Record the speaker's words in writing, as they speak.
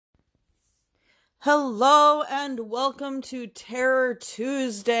Hello and welcome to Terror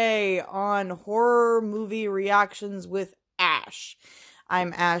Tuesday on Horror Movie Reactions with Ash.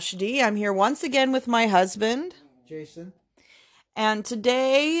 I'm Ash D. I'm here once again with my husband, Jason. And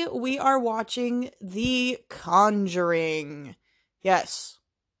today we are watching The Conjuring. Yes,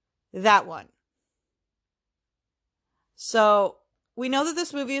 that one. So, we know that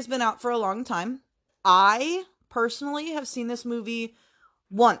this movie has been out for a long time. I personally have seen this movie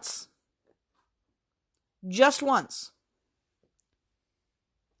once. Just once.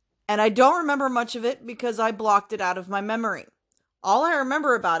 And I don't remember much of it because I blocked it out of my memory. All I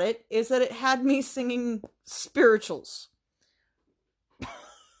remember about it is that it had me singing spirituals.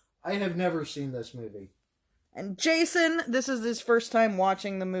 I have never seen this movie. And Jason, this is his first time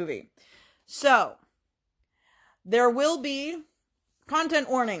watching the movie. So, there will be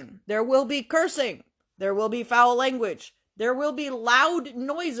content warning. There will be cursing. There will be foul language. There will be loud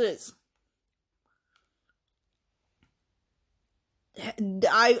noises.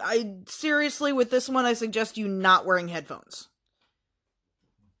 I seriously, with this one, I suggest you not wearing headphones.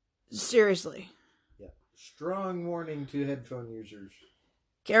 Seriously. Yeah. Strong warning to headphone users.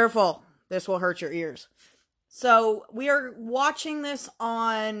 Careful. This will hurt your ears. So, we are watching this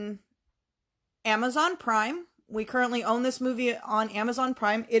on Amazon Prime. We currently own this movie on Amazon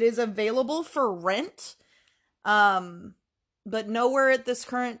Prime. It is available for rent. But nowhere at this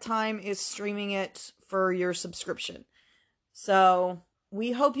current time is streaming it for your subscription. So,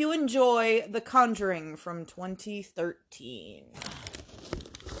 we hope you enjoy The Conjuring from 2013.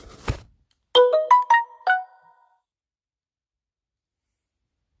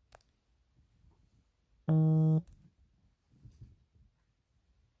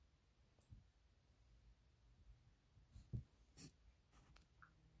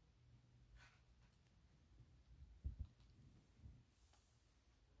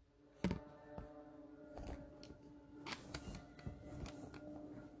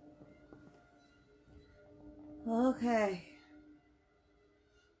 Okay.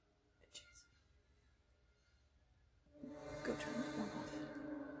 Go turn the phone off.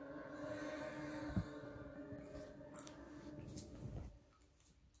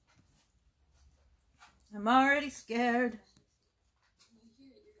 I'm already scared.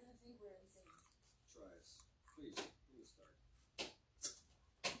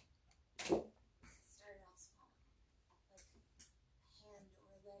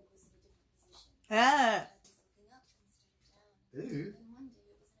 Ah. Ew.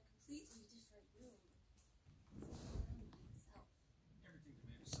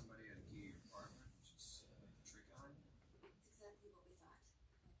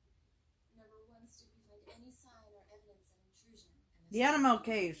 The Animal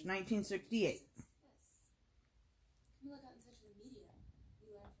Cage, 1968.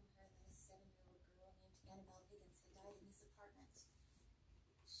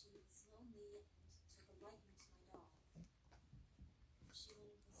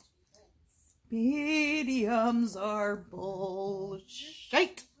 Mediums are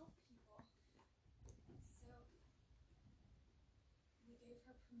bullshit.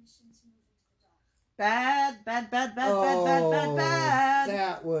 Bad, bad, bad, bad, bad, bad, bad, bad.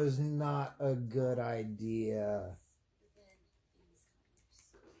 That was not a good idea.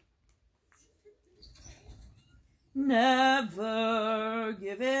 Never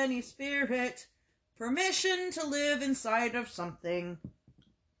give any spirit permission to live inside of something.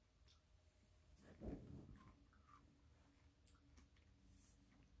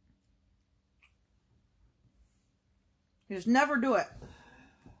 Just never do it.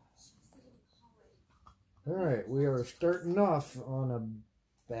 Alright, we are starting off on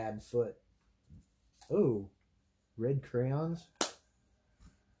a bad foot. Oh, red crayons?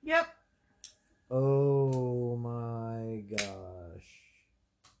 Yep. Oh my gosh.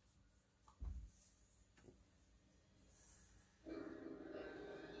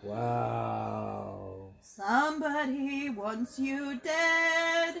 Wow. Somebody wants you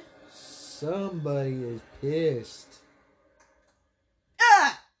dead. Somebody is pissed.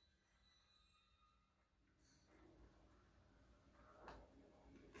 Ah!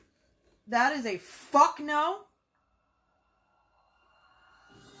 That is a fuck no.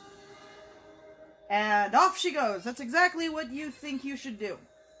 And off she goes. That's exactly what you think you should do.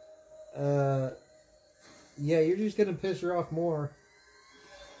 Yeah, you're just gonna piss her off more.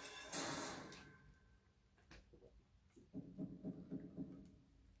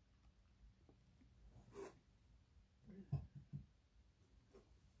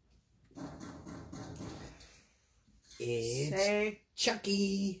 It's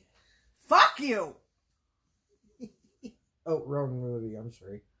Chucky. Fuck you. Oh, wrong movie. I'm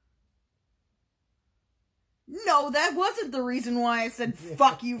sorry. No, that wasn't the reason why I said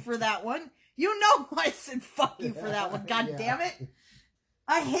fuck you for that one. You know why I said fuck you for that one. God Yeah. damn it.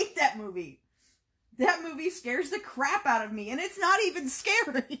 I hate that movie. That movie scares the crap out of me, and it's not even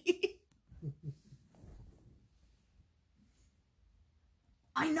scary.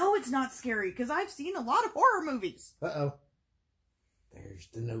 I know it's not scary, because I've seen a lot of horror movies. Uh-oh. There's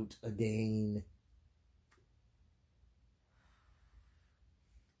the note again.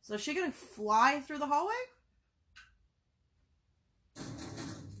 So is she gonna fly through the hallway?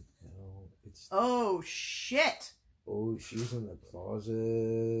 No, it's... Oh, shit. Oh, she's in the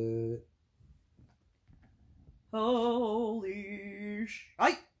closet. Holy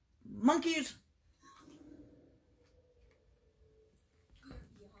shite. Monkeys. You're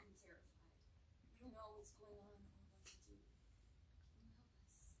beyond terrified. You don't know what's going on or what to do. Can you help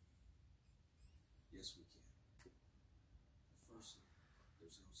us? Yes, we can. Firstly,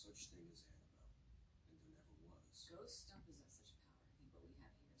 there's no such thing as Annabelle, and there never was. Ghosts don't possess such power. I think what we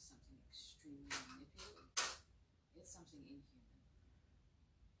have here is something extremely manipulative. It's something inhuman.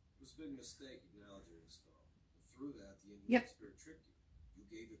 It was a big mistake acknowledging this doll. And through that, the Yep. Indian spirit tricked you. You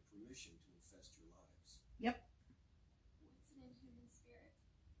gave it permission to infest your lives. Yep. What's an inhuman spirit?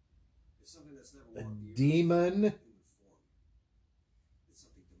 It's something that's never A walked the earth demon? in human form. It's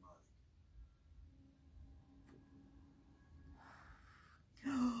something demonic.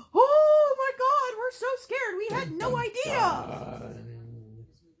 Oh my god, we're so scared. We had no idea.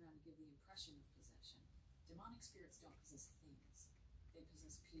 Just move around to give the impression of possession. Demonic spirits don't possess things. They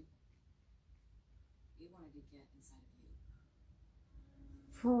possess people. We wanted to get inside of you.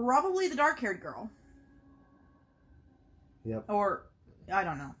 Probably the dark-haired girl. Yep. Or, I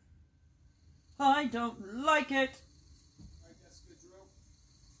don't know. I don't like it. Alright, that's good, Drew.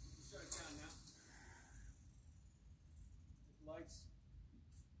 You can shut it down now. Lights.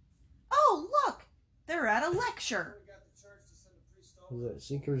 Oh, look. They're at a lecture. We got the church to send a priest Was over. it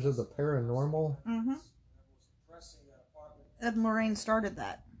Seekers of the Paranormal? Mm-hmm. That was pressing that apartment. Ed and Lorraine started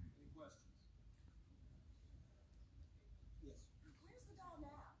that. Any questions? Yes. Where's the doll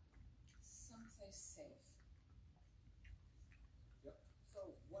now? Someplace safe. Yep. So,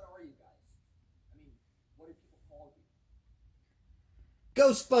 what are you guys? I mean, what do people call you?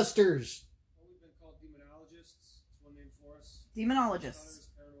 Ghostbusters! Well, we've been called demonologists. It's one name for us. Demonologists.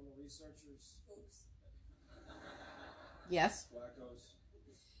 Hunters, paranormal researchers, Oops. Yes. wackos.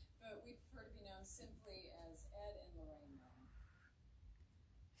 But we prefer to be known simply as Ed and Lorraine Warren.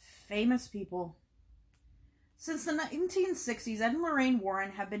 Famous people. Since the 1960s, Ed and Lorraine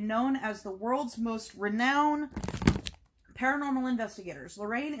Warren have been known as the world's most renowned paranormal investigators.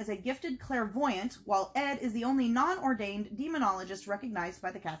 Lorraine is a gifted clairvoyant, while Ed is the only non-ordained demonologist recognized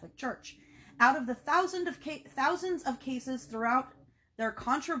by the Catholic Church. Out of the thousands of cases throughout their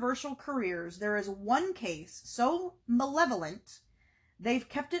controversial careers, there is one case so malevolent they've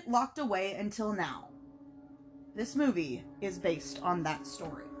kept it locked away until now. This movie is based on that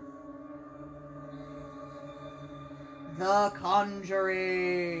story. The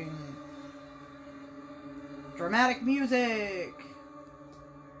Conjuring. Dramatic music.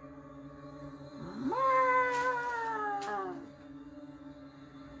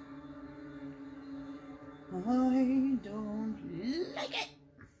 I don't like it.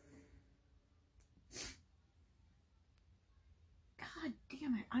 God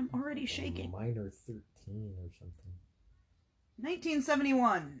damn it, I'm already shaking. Minor 13 or something.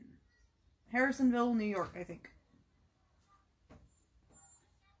 1971. Harrisonville, New York, I think.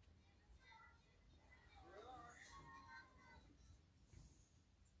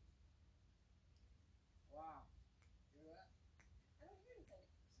 Wow. Hear that? I don't hear anything.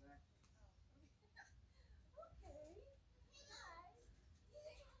 Exactly.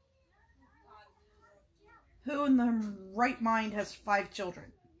 Who in their right mind has 5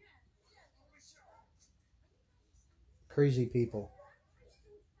 children? Crazy people.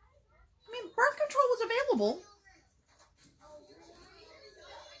 I mean, birth control was available.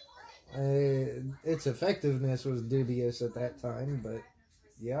 Its effectiveness was dubious at that time, but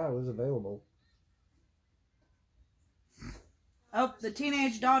yeah, it was available. Oh, the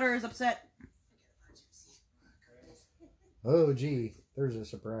teenage daughter is upset. Oh, gee, there's a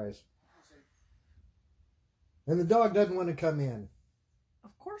surprise. And the dog doesn't want to come in.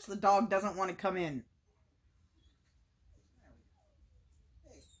 Of course the dog doesn't want to come in.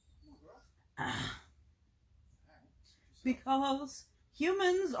 Because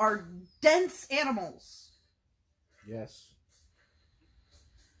humans are dense animals. Yes.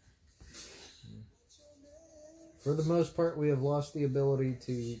 For the most part, we have lost the ability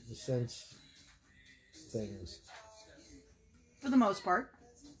to sense things. For the most part.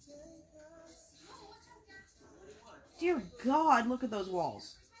 Dear God, look at those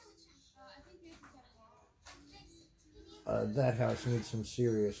walls. That house needs some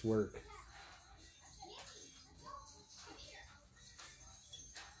serious work.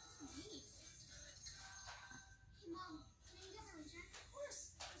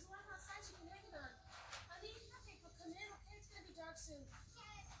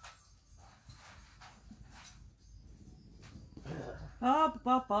 Up,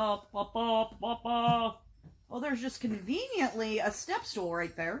 up, up, up, up, up, up. Well, there's just conveniently a step stool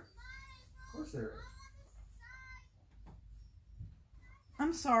right there. Of course there is.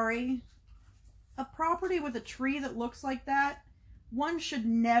 I'm sorry. A property with a tree that looks like that, one should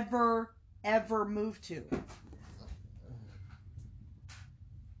never, ever move to.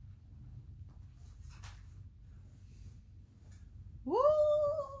 Woo!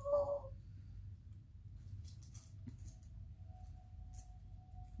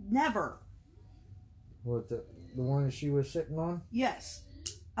 Never. What, the one that she was sitting on? Yes.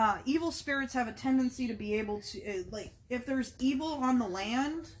 Evil spirits have a tendency to be able to, like, if there's evil on the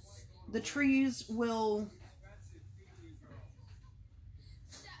land, the trees will...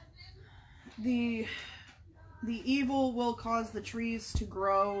 The evil will cause the trees to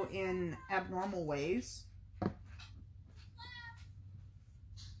grow in abnormal ways.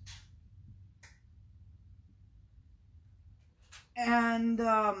 And,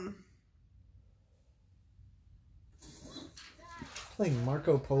 Playing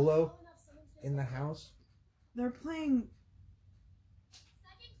Marco Polo in the house? they're playing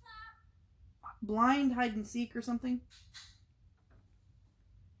blind hide and seek or something.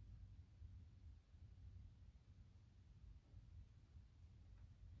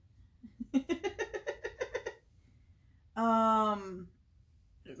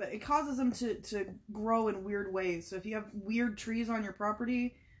 It causes them to grow in weird ways. So if you have weird trees on your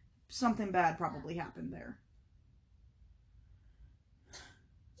property, something bad probably happened there.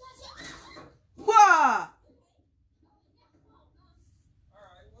 Wah! Alright,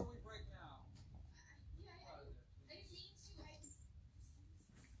 what do we break now?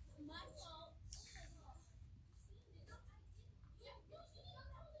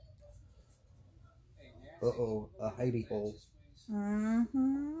 Uh-oh, a hidey hole.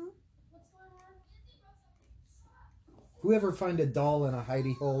 Mm-hmm. Whoever find a doll in a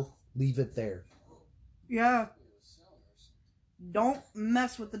hidey hole, leave it there. Yeah. Don't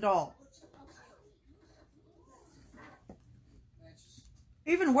mess with the doll.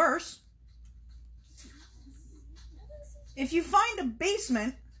 Even worse, if you find a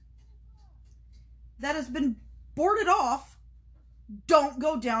basement that has been boarded off, don't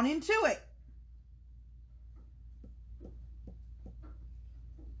go down into it.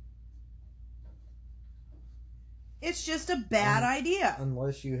 It's just a bad idea.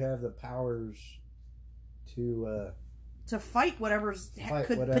 Unless you have the powers to fight whatever's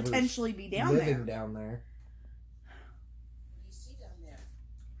potentially be down there. living down there. What do you see down there?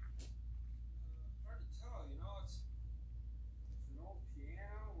 Hard to tell, you know, it's an old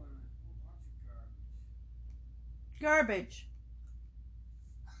piano and a whole bunch of garbage.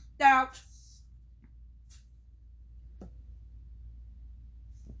 Garbage. Ouch.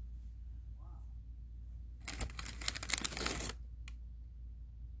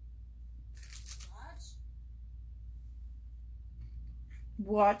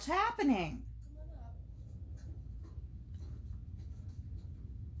 What's happening?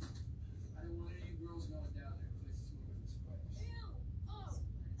 I don't want any girls going down there.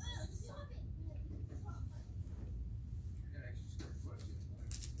 Places where it's spice. I got extra square foot.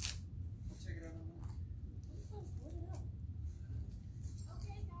 I'll take it out of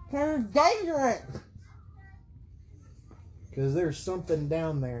the It's dangerous. Because there's something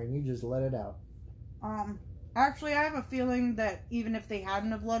down there and you just let it out. Actually, I have a feeling that even if they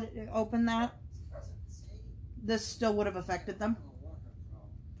hadn't have let it open that, this still would have affected them.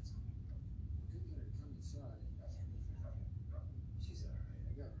 She's alright.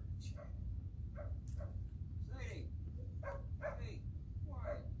 I got her. Sadie! Hey,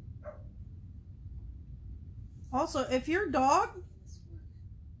 quiet. Also, if your dog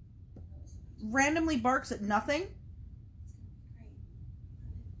randomly barks at nothing,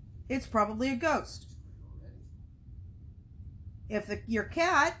 it's probably a ghost. If your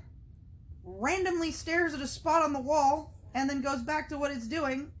cat randomly stares at a spot on the wall and then goes back to what it's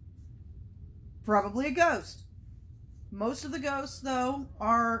doing, probably a ghost. Most of the ghosts, though,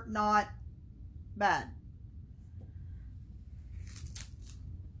 are not bad.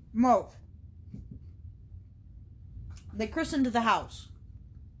 Most. They christened the house.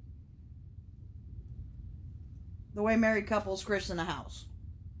 The way married couples christen a house.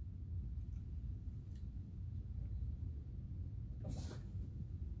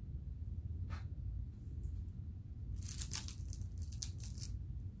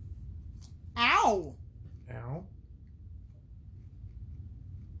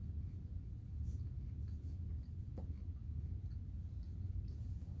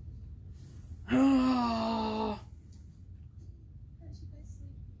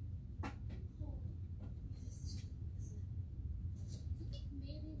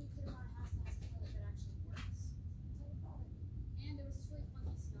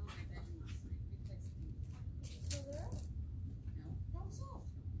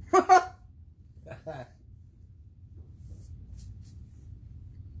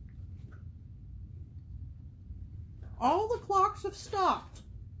 All the clocks have stopped.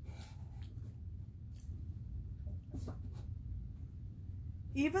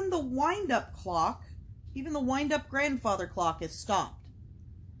 Even the wind-up clock, even the wind-up grandfather clock is stopped.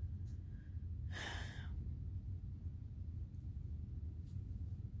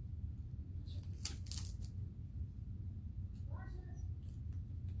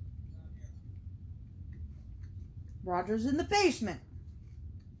 Roger's in the basement.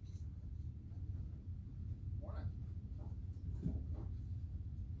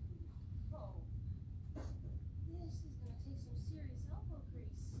 Oh, this is gonna take some serious elbow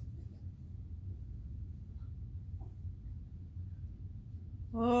grease.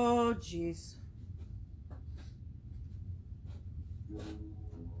 Oh, jeez. What are we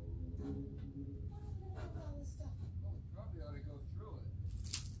gonna do with all this stuff? Well, we probably ought to go through it.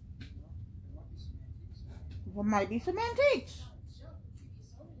 You know, there might be some antiques in here. There might be some antiques. Junk the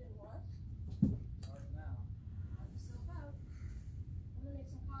previous owner didn't want. Hard now. Help yourself out. I'm gonna make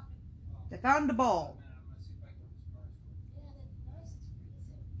some coffee. They found the ball. Man, I'm gonna see if I can get this furnace working. Yeah, that'd be nice.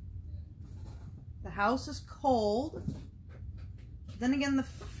 It's freezing. The house is cold. Then again, the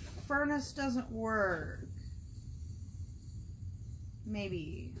furnace doesn't work.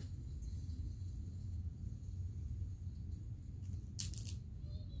 Maybe.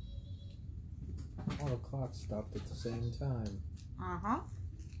 All the clocks stopped at the same time. Uh-huh.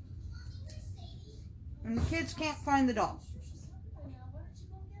 And the kids can't find the doll. She's hungry by now. Why don't you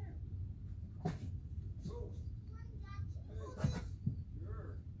go get her? Sure.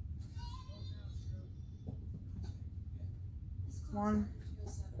 This clock's One, not gonna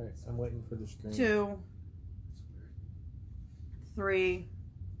go Alright, I'm waiting for the screen. 2, 3,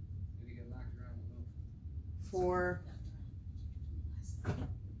 Maybe get knocked around the room. 4,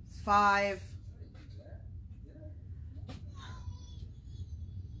 5.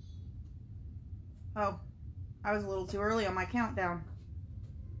 Oh, I was a little too early on my countdown.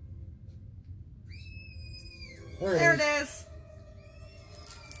 There it is.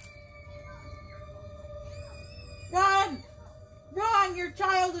 Run! Run! Your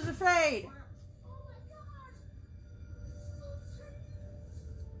child is afraid.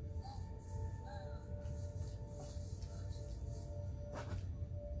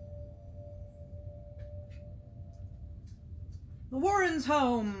 The Warrens'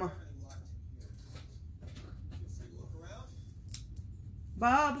 home.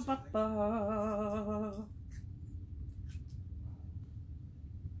 Ba ba ba ba.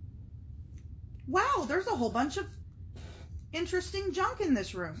 Wow, there's a whole bunch of interesting junk in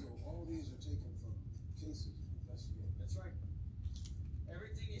this room. So all these are taken from cases of investigation. That's right.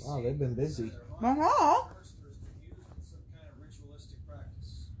 Everything you Wow, see they've been is busy. either haunted Uh-huh. or cursed or has been used in some kind of ritualistic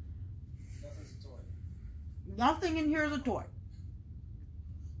practice. Nothing's a toy. Nothing in here is a toy.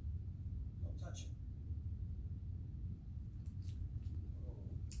 Don't touch it.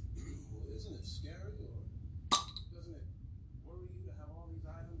 Well, isn't it scary, or doesn't it worry you to have all these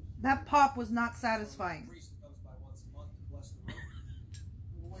items? That pop was not satisfying. Priest that comes by once a month to bless the room.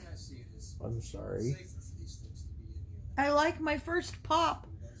 The way I see it is, I'm it's sorry. safer for these things to be in here. I like my first pop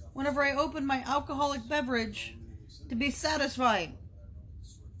whenever I open my alcoholic beverage to be satisfying.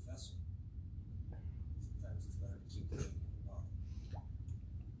 Sometimes it's better to keep it in the bottle.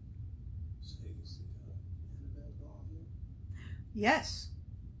 Say, is the Annabelle doll here? Yes.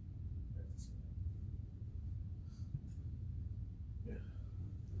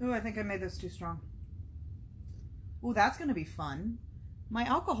 Ooh, I think I made this too strong. Ooh, that's going to be fun. My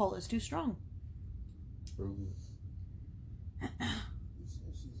alcohol is too strong. Ooh. You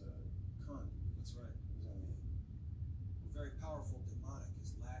say she's a conjuring. That's right. What does that mean? A very powerful demonic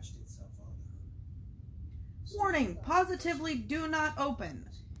has latched itself onto her. Warning, positively do not open.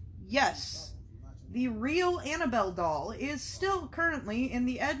 Yes, the real Annabelle doll is still currently in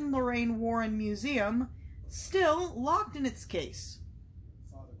the Ed and Lorraine Warren Museum, still locked in its case.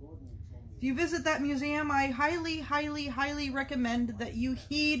 Father Gordon told me If you visit that museum, I highly, highly, highly recommend that you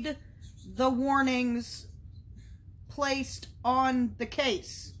heed the warnings placed on the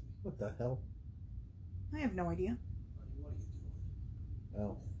case. What the hell? I have no idea. Honey, what are you doing?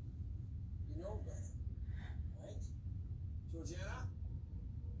 Oh. You know better, right? Georgiana?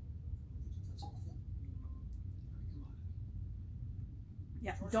 Did you touch anything? Come on.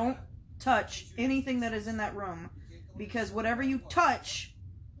 Yeah, don't touch anything that is in that room, because whatever you touch,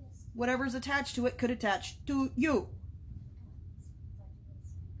 whatever's attached to it could attach to you.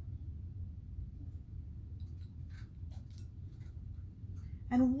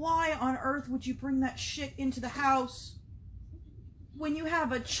 And why on earth would you bring that shit into the house when you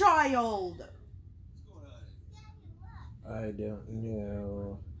have a child? What's going on? I don't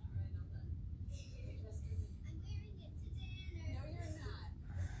know.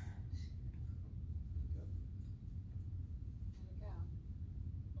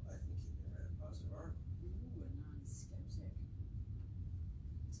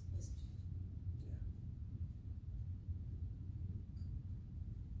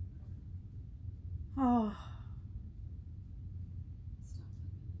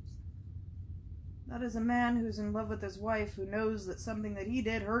 That is a man who's in love with his wife who knows that something that he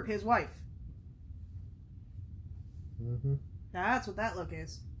did hurt his wife. Mm-hmm. That's what that look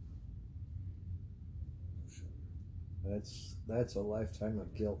is. That's a lifetime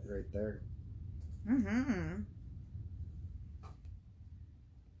of guilt right there. Mm-hmm.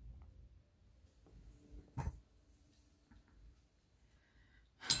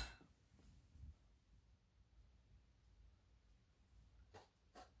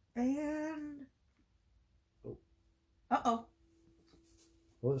 And... Oh. Uh-oh.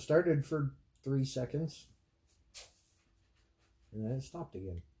 Well, it started for 3 seconds. And then it stopped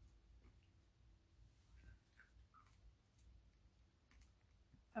again.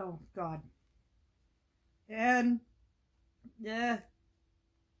 Oh, God. And... Yeah.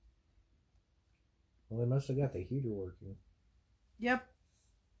 Well, they must have got the heater working. Yep.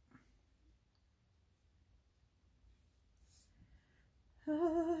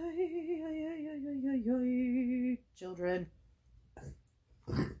 Children.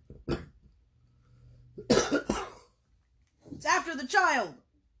 It's after the child.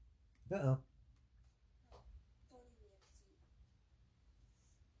 Uh-oh.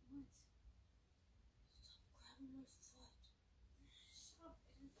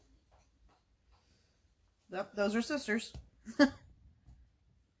 Yep, those are sisters. Stop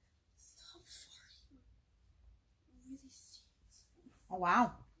farting. It really stinks. Oh,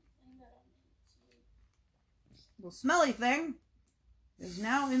 wow. The smelly thing is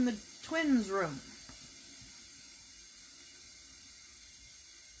now in the twins' room.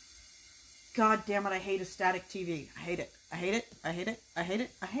 God damn it, I hate a static TV. I hate it. I hate it. I hate it. I hate it.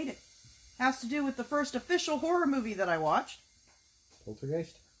 I hate it. Has to do with the first official horror movie that I watched.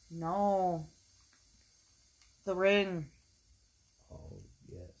 Poltergeist? No. The Ring. Oh,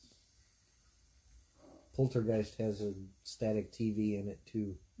 yes. Poltergeist has a static TV in it,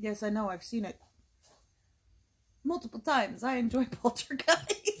 too. Yes, I know. I've seen it multiple times. I enjoy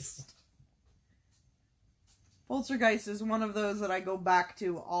Poltergeist. Poltergeist is one of those that I go back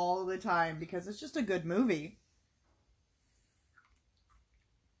to all the time because it's just a good movie.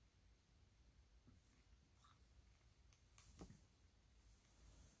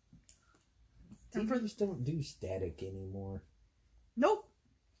 TVs don't do static anymore. Nope.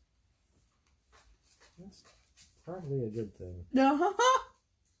 That's probably a good thing.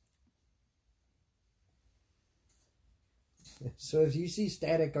 So if you see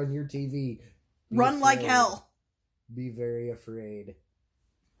static on your TV, Run like afraid. hell. Be very afraid.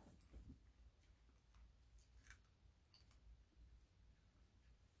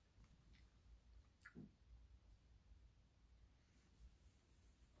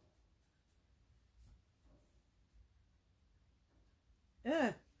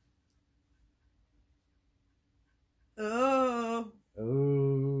 Ugh. Oh.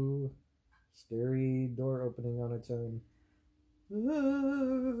 Oh, scary door opening on its own.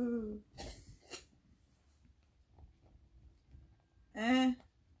 Ooh.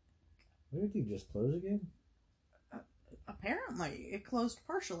 What did you just close again? Apparently, it closed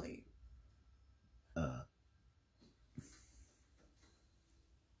partially. Oh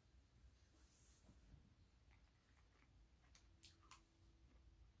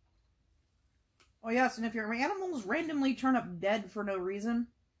yes, and if your animals randomly turn up dead for no reason,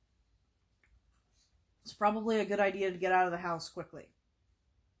 it's probably a good idea to get out of the house quickly.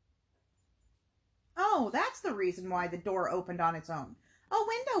 Oh, that's the reason why the door opened on its own. A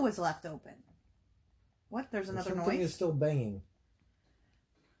window was left open. What? There's another Something noise? is still banging.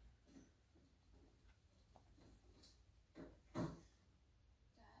 Andrea,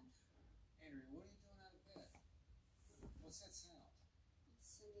 what are you doing out of bed? What's that sound?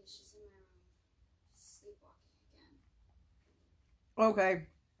 It's Cindy. She's in my room. She's sleepwalking again. Okay.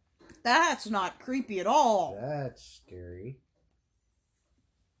 That's not creepy at all. That's scary.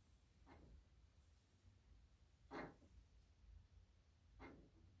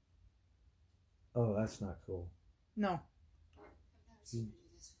 Oh, that's not cool. No. I've never seen her do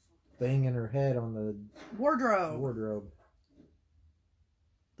this before. Banging her head on the Wardrobe. wardrobe.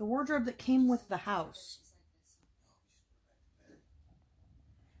 The wardrobe that came with the house.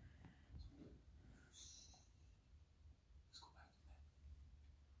 She's like this. Let's go back to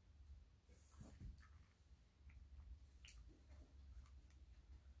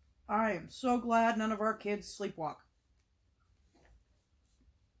bed. I am so glad none of our kids sleepwalk.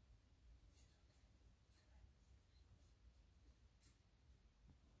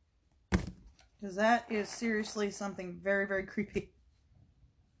 Because that is seriously something very, very creepy.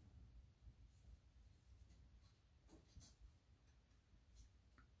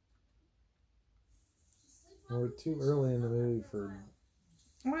 We're too early in the movie for...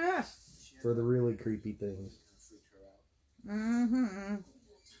 Oh, yes. She for the really creepy things. Freaked her out. Mm-hmm. Oh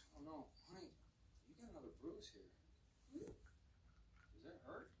no, honey, you got another bruise here. Does that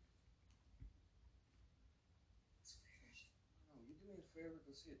hurt? No, you do me a favor,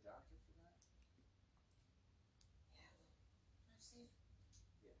 go see a doctor for that. I'm safe.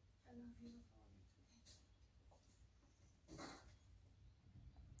 Yeah. I love you.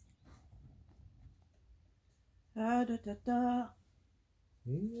 Da, da, da, da.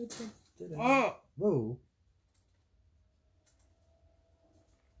 Oh. Oh. Whoa.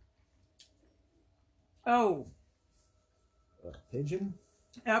 Oh. A pigeon?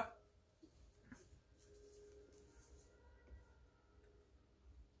 Yep.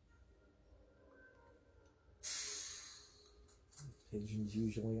 Pigeons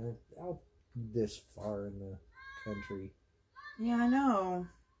usually aren't out this far in the country. Yeah, I know.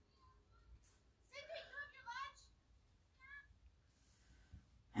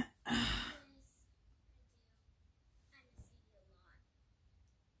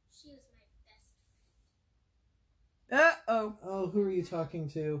 She was my best friend. Uh-oh. Oh, who are you talking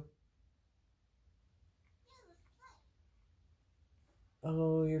to? Yeah, let's play.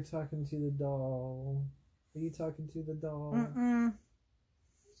 Oh, you're talking to the doll. Are you talking to the doll? Mm-mm.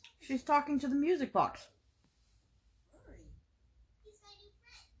 She's talking to the music box. Rory. He's my new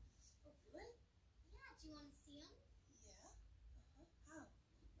friend. Oh, really? Yeah, do you want to see him? Yeah. How?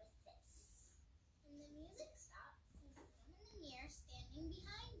 With this. When the music stops, you see him in the mirror standing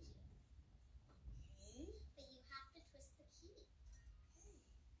behind you. Okay. But you have to twist the key. Okay.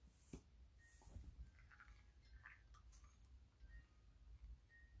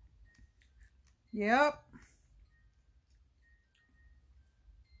 Yep.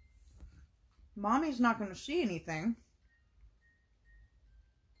 Mommy's not going to see anything.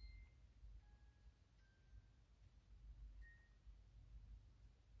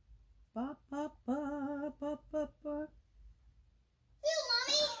 Ba, ba, ba, ba, ba, ba. Ew,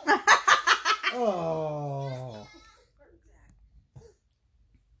 Mommy! Oh.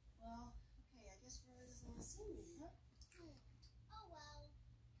 Well, okay, I guess Rory doesn't want to see me, huh? Oh, well.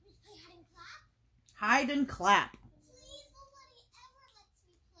 Can we play hide and clap? Hide and clap. Please, nobody ever lets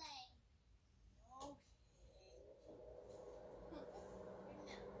me play.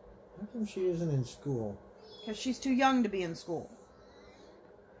 Okay. How come she isn't in school? Because she's too young to be in school.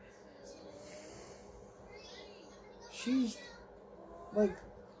 She's like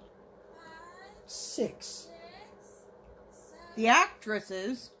 6. The actress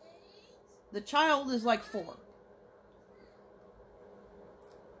is. The child is like 4.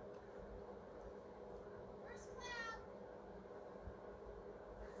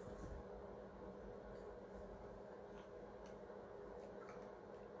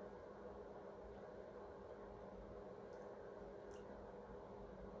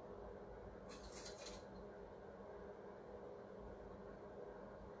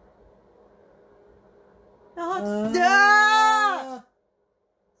 Ah!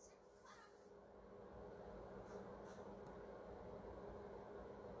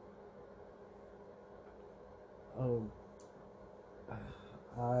 Oh.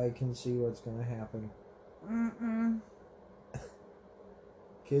 I can see what's going to happen. Mm-mm.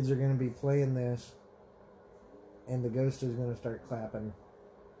 Kids are going to be playing this, and the ghost is going to start clapping.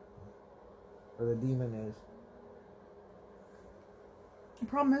 Or the demon is. The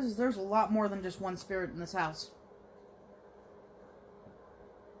problem is there's a lot more than just one spirit in this house.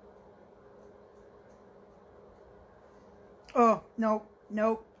 Oh, nope,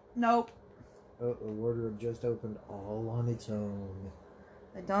 nope, nope. Oh, the wardrobe just opened all on its own.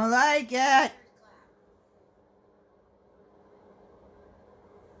 I don't like it.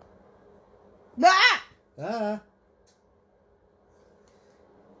 Ah! Ah!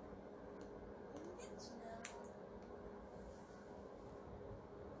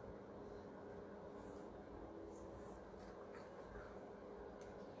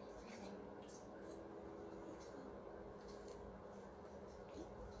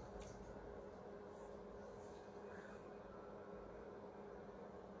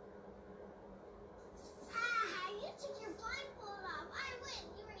 You took your blindfold off. I win.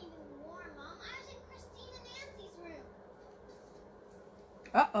 You weren't even warm, Mom. I was in Christine and Nancy's room.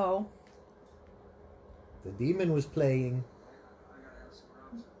 Uh-oh. The demon was playing.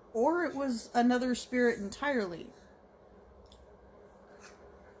 Or it was another spirit entirely.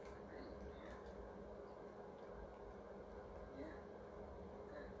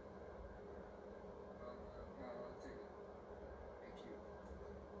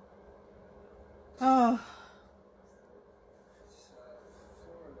 Oh.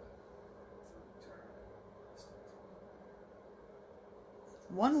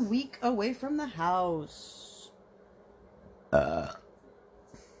 1 week away from the house. I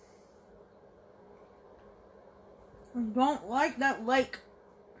don't like that lake.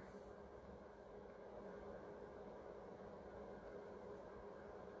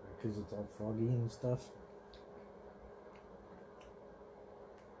 Because it's all foggy and stuff.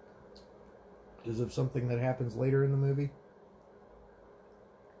 Is it something that happens later in the movie?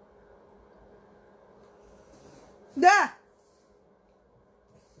 Ah!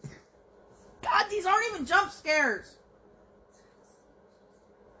 God, these aren't even jump scares.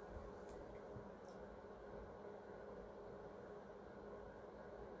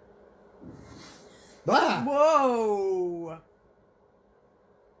 Ah! Whoa.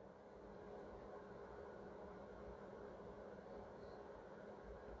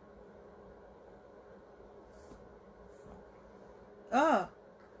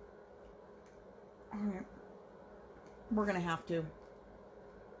 Alright. We're gonna have to.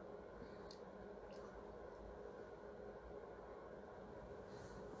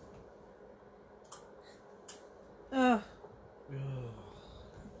 I'm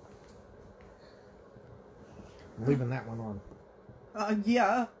leaving that one on.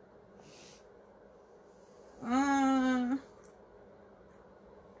 Yeah.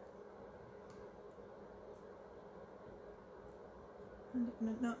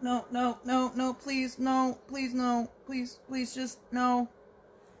 No, please, no, please, no, please, just, no.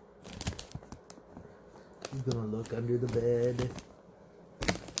 She's gonna look under the bed.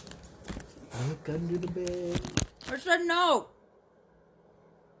 Look under the bed. I said no.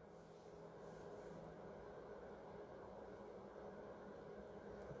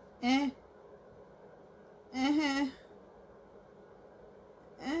 I'm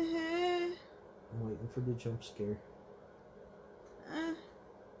waiting for the jump scare.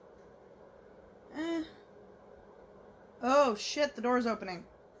 Oh shit, the door's opening.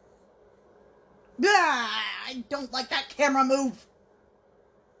 Ah, I don't like that camera move.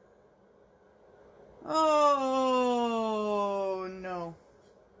 Oh no.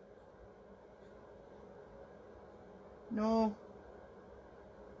 No.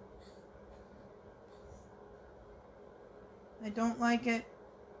 I don't like it.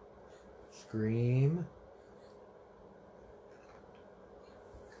 Scream.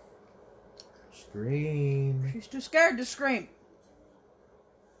 Scream. She's too scared to scream.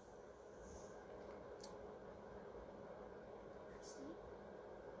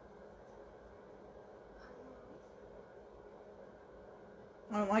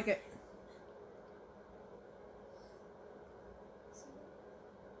 I don't like it.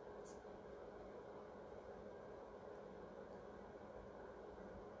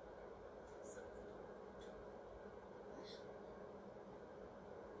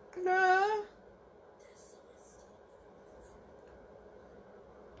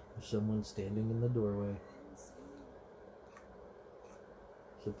 Someone standing in the doorway.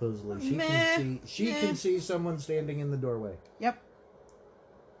 Supposedly, she can see someone standing in the doorway. Yep.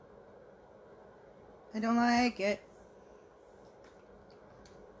 I don't like it.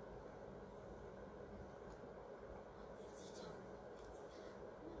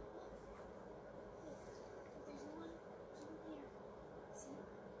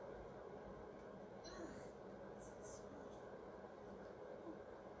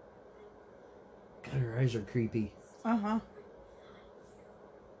 God, her eyes are creepy. Uh-huh.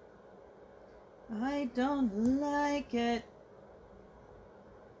 I don't like it.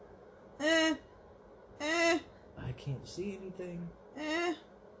 I can't see anything. Where?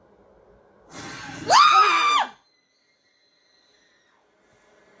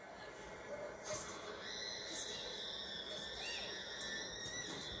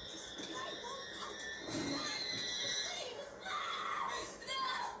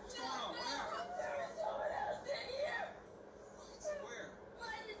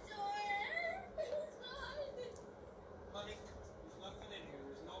 Honey, there's nothing in here.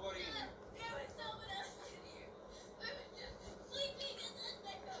 There's nobody in here.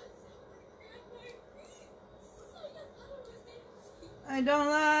 I don't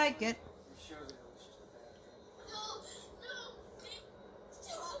like it. You sure that it was just a bad dream?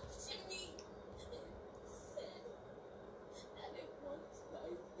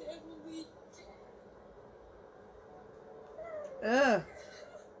 Ugh.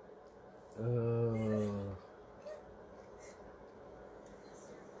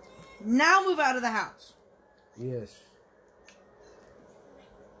 Now move out of the house. Yes.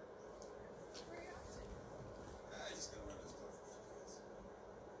 I just gotta run this door for 15 minutes.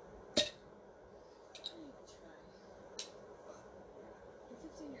 In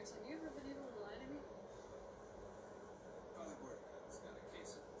 15 years, have you ever been able to lie to me? Probably work. It's got a case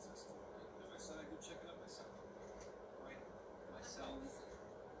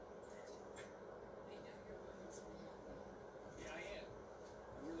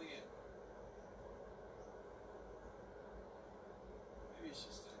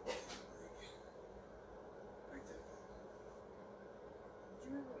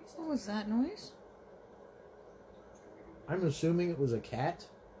What was that noise? I'm assuming it was a cat.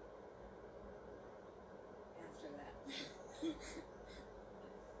 After that.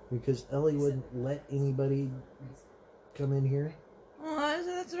 Because Ellie wouldn't let anybody come in here. Well,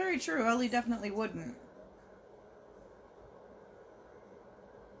 that's very true. Ellie definitely wouldn't.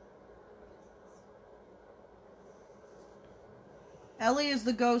 Ellie is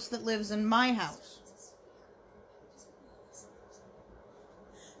the ghost that lives in my house.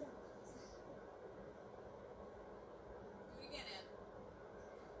 Do it again, Ed.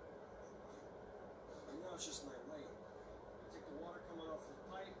 And now it's just my weight. Take the water coming off the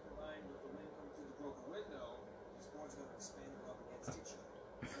pipe combined with the wind coming through the broken window, these boards are going to expand and rub against each other.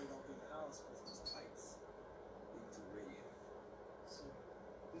 They don't through the house because these pipes lead to radiator. So,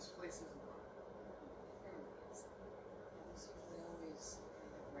 this place isn't haunted. Apparently it's. And there's usually always some kind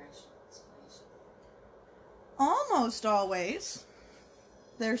of rational explanation. Almost always.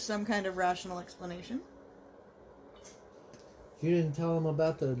 There's some kind of rational explanation. You didn't tell him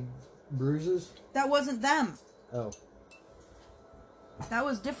about the bruises? That wasn't them. Oh. That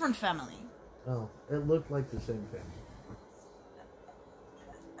was different family. Oh. It looked like the same thing.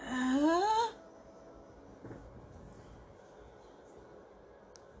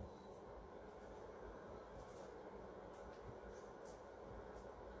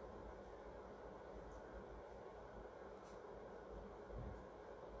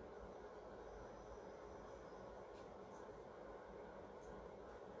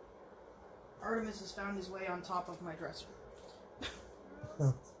 Artemis has found his way on top of my dresser.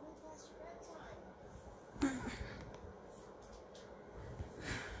 Huh.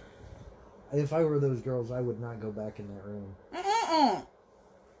 If I were those girls, I would not go back in that room.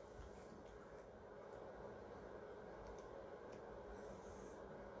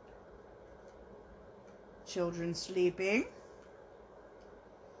 Children sleeping.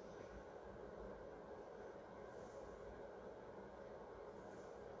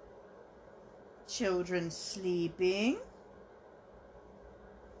 Children sleeping.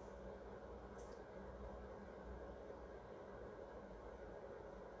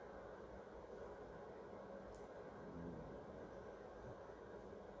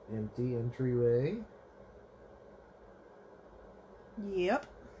 Empty entryway. Yep.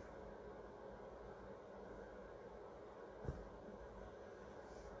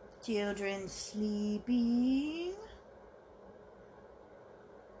 Children sleeping.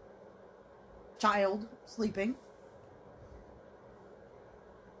 Child sleeping.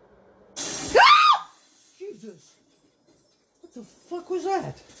 Jesus. What the fuck was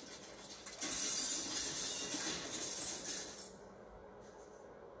that?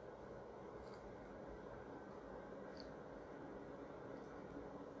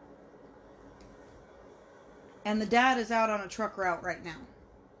 And the dad is out on a truck route right now.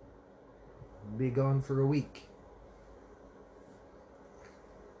 Be gone for a week.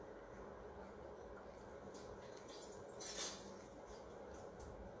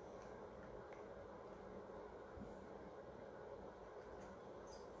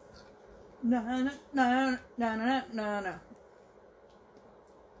 No, no, no, no, no, no, no.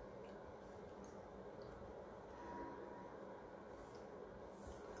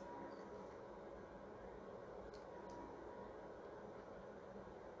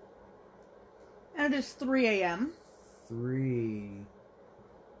 And it is 3 a.m. 3.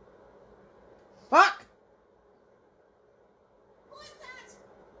 Fuck! Who's that?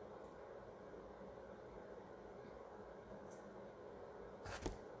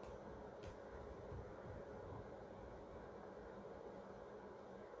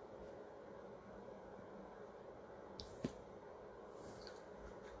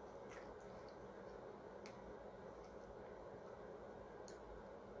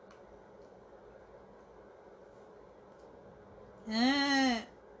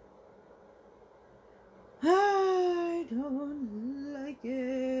 I don't like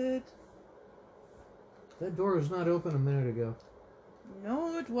it. That door was not open a minute ago.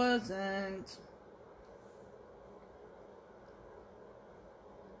 No, it wasn't.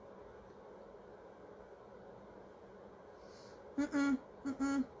 Mm-mm,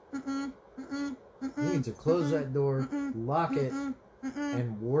 mm-mm, mm-mm, mm-mm, You need to close that door, lock it,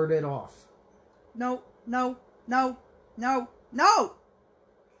 and ward it off. No, no, no, no, no!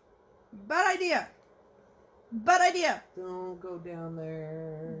 Bad idea. Bad idea. Don't go down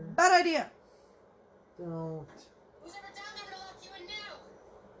there. Bad idea. Don't. Who's ever down there to lock you in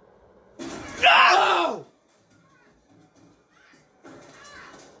now? No!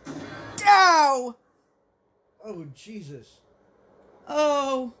 Ow! Oh, Jesus.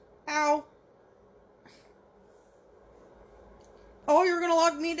 Oh. Ow. Oh, you're gonna lock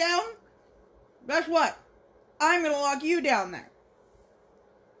lock me down, guess what? I'm gonna lock you down there.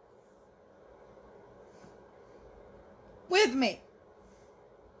 With me.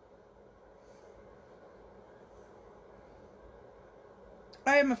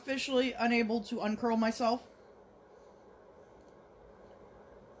 I am officially unable to uncurl myself.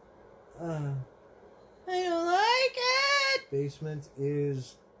 I don't like it. Basement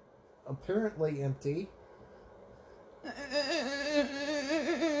is apparently empty.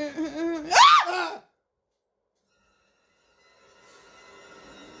 Ah!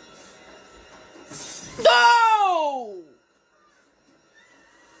 No!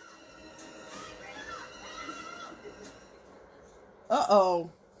 Uh-oh.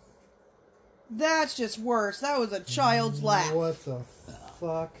 That's just worse. That was a child's laugh. What the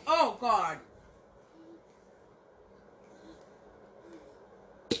fuck? Oh, God.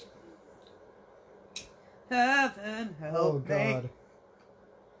 Heaven help Oh, me. God.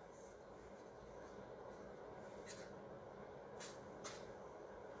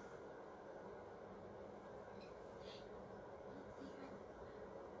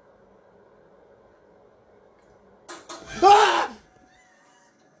 Ah!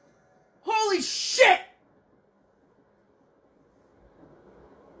 Holy shit!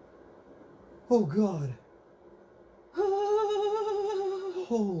 Oh, God.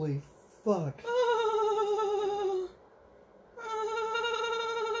 Holy fuck.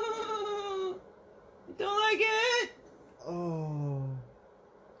 Don't like it. Oh.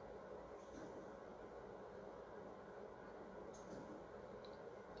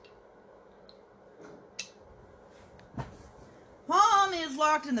 Mom is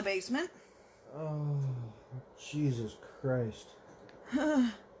locked in the basement. Oh, Jesus Christ.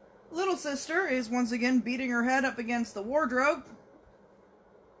 Little sister is once again beating her head up against the wardrobe.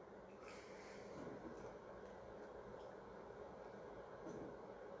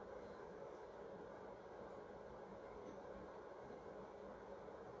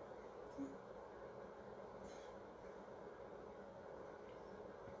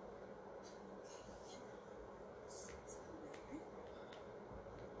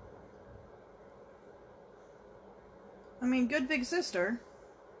 I mean, good big sister.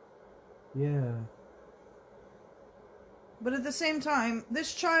 Yeah. But at the same time,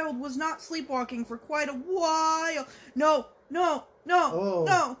 this child was not sleepwalking for quite a while. No, no, no, Oh.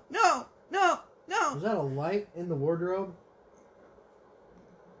 no, no, no, no. Was that a light in the wardrobe?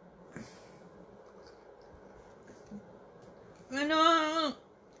 No.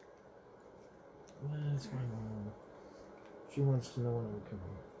 That's my mom. She wants to know when I'm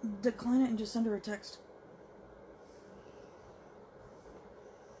coming. Decline it and just send her a text.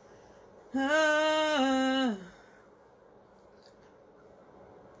 Ah.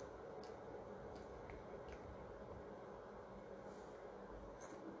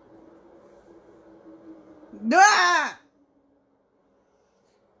 Ah!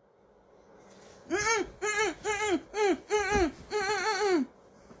 Mm-mm, mm-mm, mm-mm, mm-mm, mm-mm, mm-mm.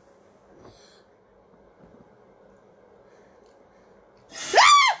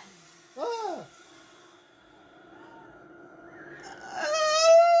 Ah!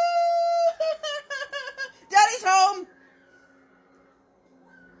 Daddy's home.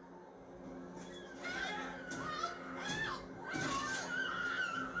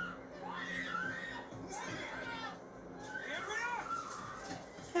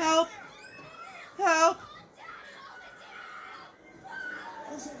 Help. Help.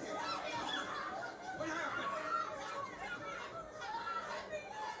 What happened?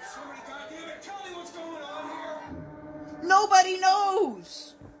 Somebody goddamn it, tell me what's going on here. Nobody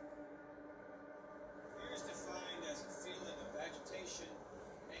knows. Fear is defined as a feeling of agitation,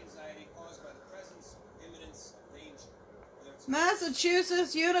 anxiety caused by the presence, imminence of danger. Whether it's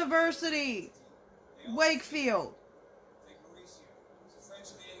Massachusetts University. Wakefield. Take Mauricio. He's a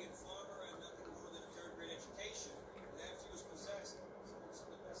French Canadian farmer and nothing more than a third-grade education. And after he was possessed, he spoke some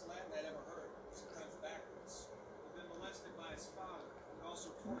of the best Latin I'd ever heard, sometimes backwards. He'd been molested by his father, and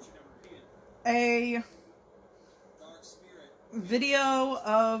also tortured him repeatedly. A Dark spirit. video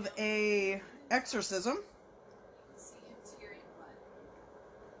of a exorcism. See him tearing blood.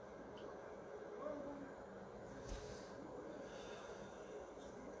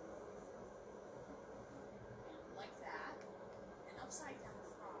 Like that, an upside down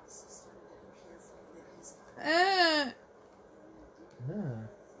cross started to appear from within his eye. Ah.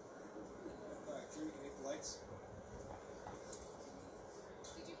 Drew, you can hit the lights.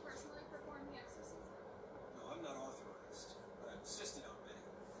 Did you personally perform the exorcism? No, I'm not authorized, but I've assisted on many.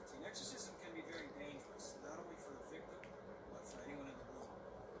 See, an exorcism can be very dangerous, not only for the victim, but for anyone in the room.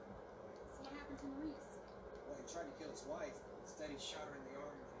 So what happened to Maurice? Well, he tried to kill his wife. Instead, he shot her in the arm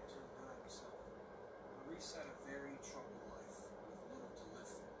Reese had a very troubled life with little to live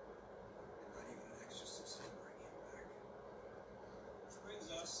for, and not even an exorcist could bring him back. Which brings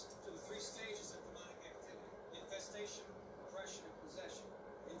us to the three stages of demonic activity: infestation, oppression, and possession.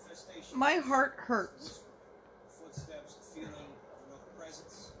 Infestation. My heart hurts. Footsteps, the feeling of another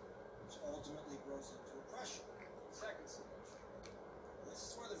presence, which ultimately grows into oppression. Second stage. This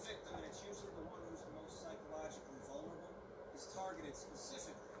is where the victim, and it's usually the one who's the most psychologically vulnerable, is targeted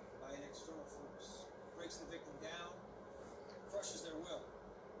specifically by an external force. Breaks the victim down, crushes their will,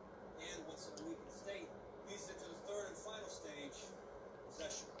 and once in a weakened state, leads it to the third and final stage,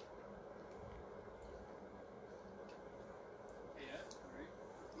 possession. Hey, Ed, all right?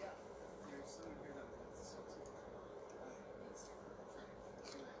 Yeah. There's someone here that wants to talk to you. There's something horrible happening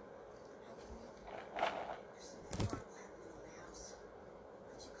in the house. Why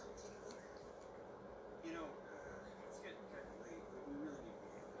don't you come take a look? You know, it's getting kind of late, but we really need to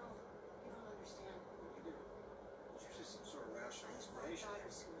be here. No, you don't understand. You do. There's usually some sort of I rational have 5 explanation.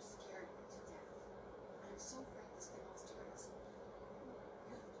 daughters who are scared to death. I'm so afraid this thing will start us.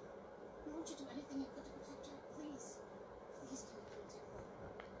 Won't you do anything you could to protect her? Please. Please, can you come take a look?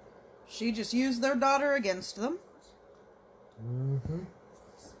 She just used their daughter against them. Mm-hmm.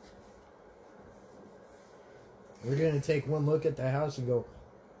 We're gonna take one look at the house and go,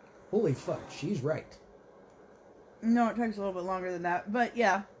 holy fuck, she's right. No, it takes a little bit longer than that, but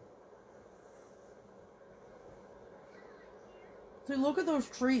yeah. See, look at those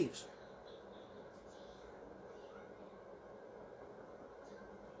trees.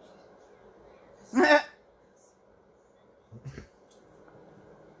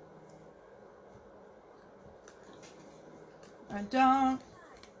 I don't.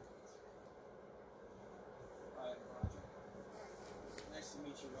 Hi, Roger. Nice to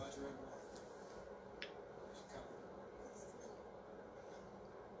meet you, Roger Edmond. Should come.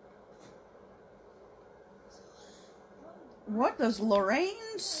 What does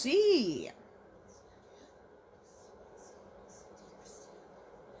Lorraine see?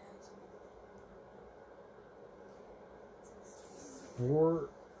 4,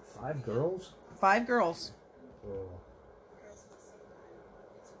 5 girls? 5 girls. Oh.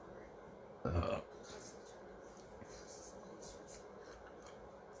 It's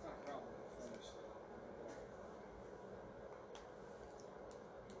not a problem. We'll finish.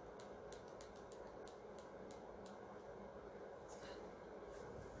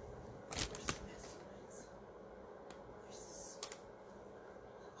 Where's the pestilence? There's this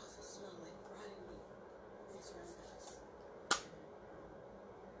awful smell like rotting meat. It's around the house.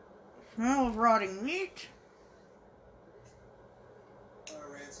 Smell of rotting meat.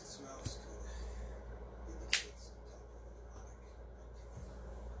 Rancid smells could indicate some type of demonic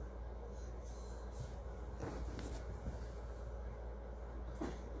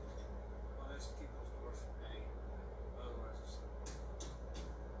activity. Well, let's keep those doors from hanging. Otherwise, it's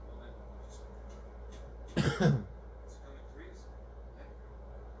it's coming threes. Yeah.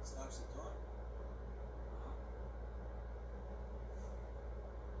 Slaps at dawn.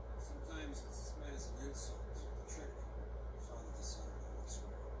 Sometimes it's meant as an insult, a trick. Father to son, I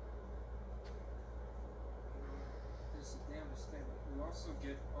swear. It's the damnedest thing. We also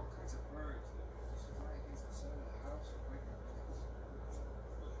get all kinds of birds that just fly against the side of the house and wake up things.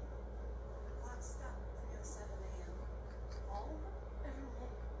 Clock stopped at 7 a.m. All of them? Every one.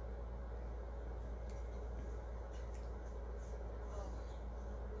 Oh,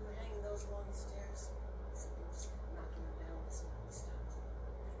 we were hanging those along the stairs. Something was knocking them down, so we stopped.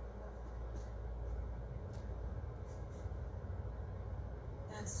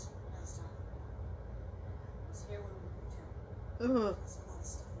 That's last time. I was here when we moved in. Ugh. There's a lot of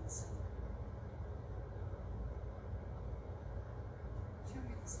stuff in the cellar. Show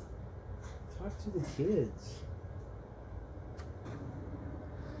me this one. Talk to the kids.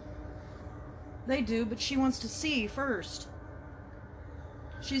 They do, but she wants to see first.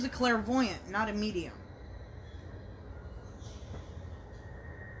 She's a clairvoyant, not a medium.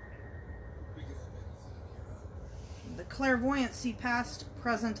 We could have anything in here. The clairvoyants see past,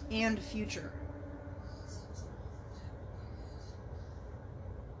 present, and future.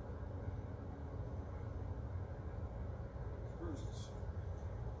 Bruises.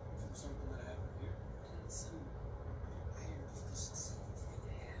 From something that happened here. And some iron deficiency thing I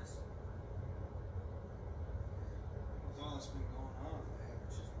have. With all that's been going on, the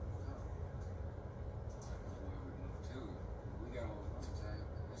average is moved up. I don't know where we moved to. We got all the money tied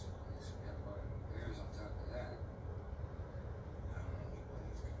up in this place. We have about repairs on top of that. I don't know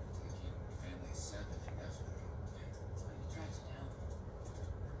anybody's gonna take in family 7 indefinitely. So you tracked it down.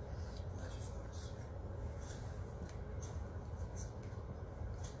 Glad you found us.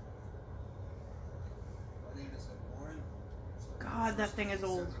 God, that thing is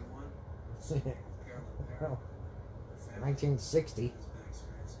old. 71, Well, 1960.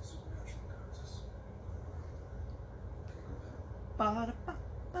 Ba-da-ba-ba-ba-da-ba.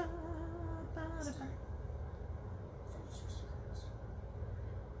 I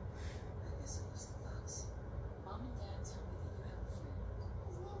guess it was the bugs. Mom and Dad tell me that you have a friend.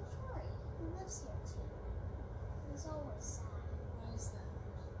 His name's Troy. He lives here too. He's always sad. Why is that?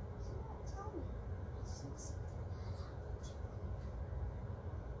 He won't tell me. He thinks something bad happened to him.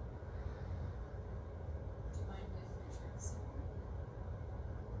 Do you mind if I try to sit here?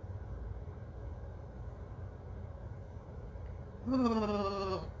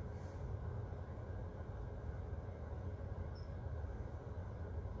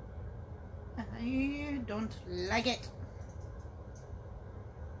 I don't like it.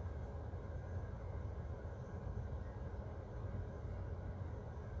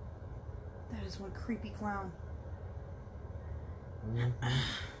 That is one creepy clown. Mhm.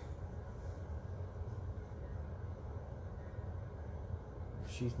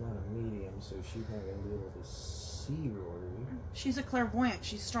 She's not a medium, so she's not going to be able to see Rory. She's a clairvoyant.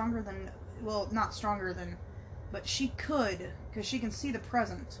 She's stronger than, well, not stronger than, but she could, because she can see the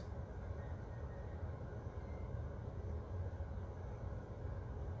present.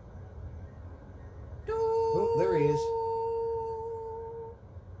 Oh, there he is.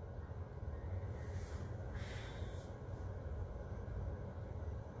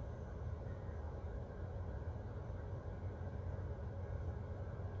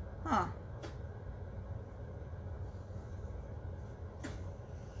 Huh.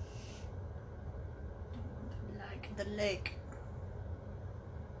 Don't like the lake.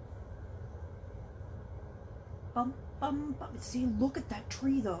 Bum, bum, bum. See, look at that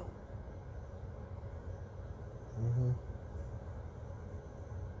tree, though. Mm-hmm.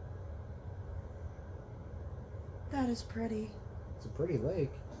 That is pretty. It's a pretty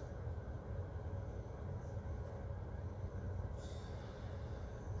lake.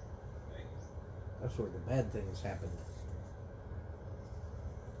 That's where the bad things happened.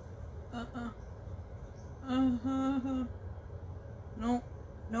 Nope.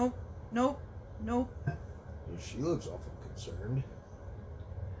 Nope. Nope. Nope. She looks awful concerned.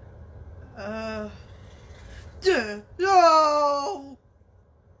 No!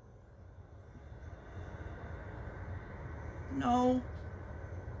 No.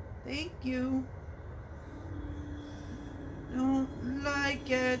 Thank you. Don't like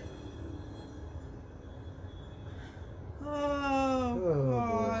it. Oh, Oh,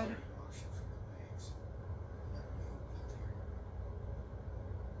 God. boy.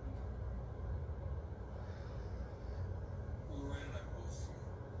 Well, Lorraine and I both feel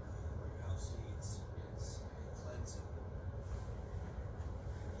what your house needs is a cleansing,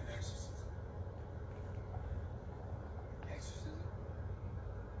 an exorcism. Exorcism?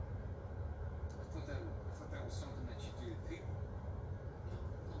 I thought that was something that you do to people.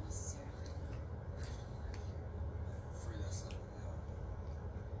 No, not necessarily. I'm afraid that's not gonna help.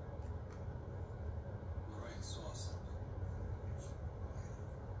 Lorraine saw something.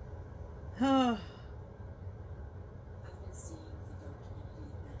 Huh. I've been seeing the dark entity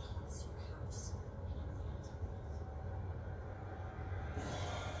that haunts your house and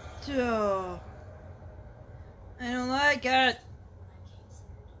your land. Duh. I don't like it. When I came through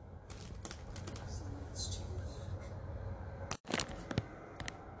your door, there was a lights chain back.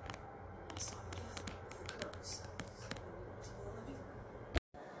 And then I saw it again with the curse. And we went to the living room.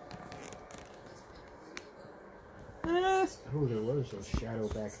 Oh, there was a shadow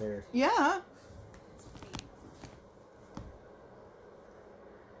back there. Yeah.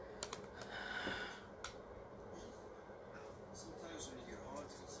 Sometimes when you get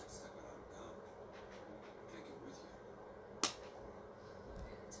haunted, it's like stepping on a gun. Take it with you. I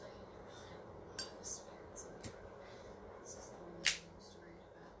gotta tell you, I have a lot of spirits in here. This is the one that I'm most worried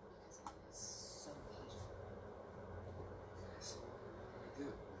about because it is so hateful. So what do?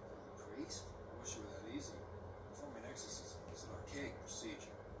 Call the priest? I wish it were that easy. Performing an exorcism is an archaic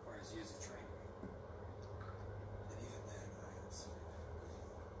procedure. Requires years of training. And even then, I have some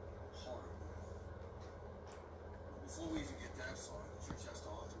horrible. But before we even get that far, the church has to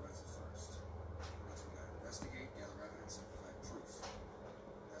authorize it first. Once we gotta investigate, gather evidence, and provide proof.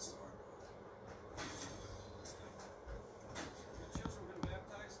 That's the hard part. Your children been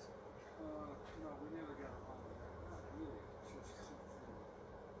baptized? No, we never got along with that. Not really. Church isn't a thing.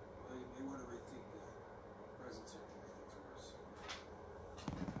 Well, you may want to rethink that. Presence here can make things worse.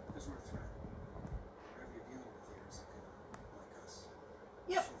 Because we're a threat. Whatever you're dealing with here is like us.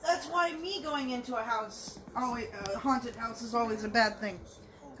 Yep, that's why me going into a house, always a haunted house, is always a bad thing,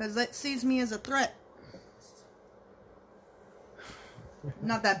 because it sees me as a threat.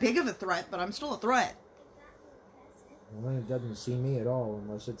 Not that big of a threat, but I'm still a threat. Well, then it doesn't see me at all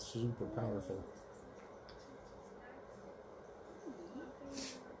unless it's super powerful.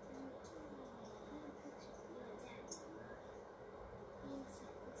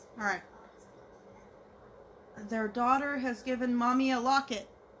 Alright. Their daughter has given Mommy a locket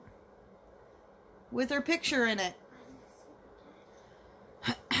with her picture in it.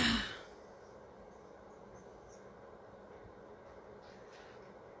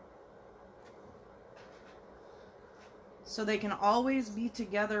 So they can always be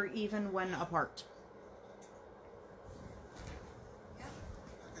together even when apart. I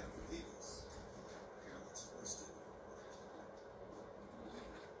gotta believe this. Carolyn's forced it.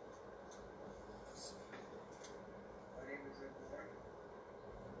 My name is Ed Moore.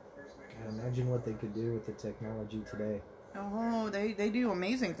 First name God, imagine what they could do with the technology today. Oh, they do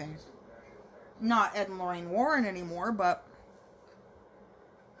amazing things. Not Ed and Lorraine Warren anymore, but...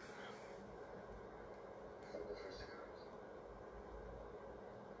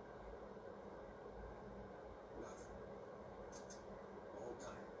 Nothing. The whole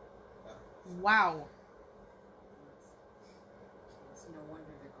time. Wow. It's no wonder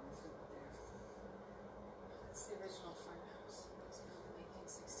they're going through what they're. It's the original farmhouse. It was built in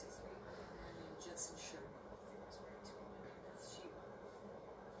 1863 by a man named Judson Sherman. It was married to a woman named Bathsheba.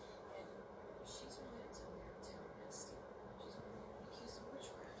 And she's related to Marytown Esty. She's been accused of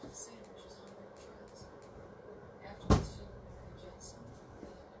witchcraft and Sandwich was hung in trials. Afterwards, she married Judson.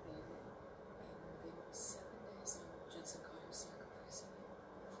 They had a baby. And the baby was 7 days old. Judson caught her sacrificing it in the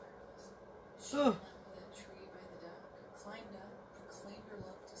fireplace. She Ugh. went out to that tree by the dock, climbed up, proclaimed her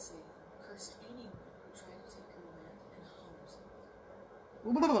love to Satan, cursed anyone who tried to take her land, and hung herself.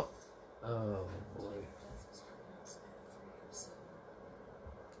 Oh boy. Death was pronounced at 3 of 7.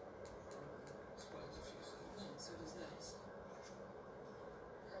 Explains a few things. And so does this.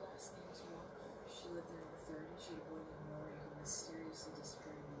 Her last name was Walker. She lived there in the 30s. She had a boy named Rory who mysteriously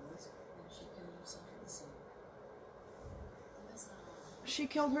disappeared in the woods, and she killed herself in the same. And that's not all. She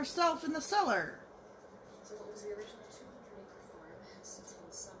killed herself in the cellar. So what was the original 200-acre farm has since been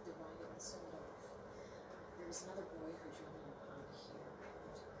subdivided and sold off. There was another boy who joined in a pond here,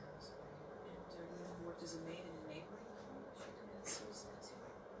 lived in the house over here, and a woman who worked as a maid in a neighboring home. She committed suicide too.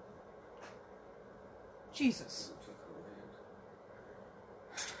 Jesus. Who took her land?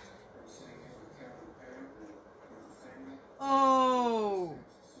 Are you saying it was Captain Perry or the family? Oh.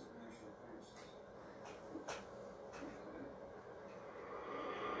 Supernatural forces.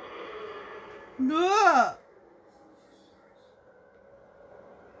 Ugh.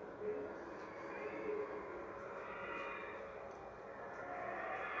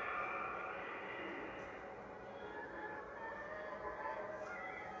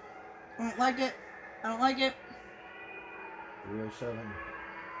 I don't like it. I don't like it. 307.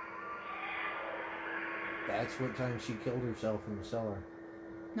 That's what time she killed herself in the cellar.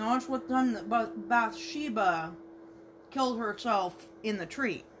 No, it's what time that Bathsheba killed herself in the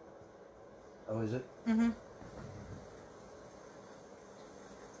tree. Oh, is it? Mm-hmm.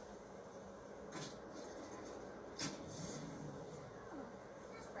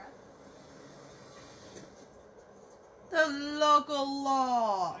 The local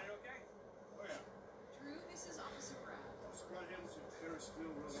law. okay? Oh, yeah. Drew, this is Officer Brad. Scott Hamilton,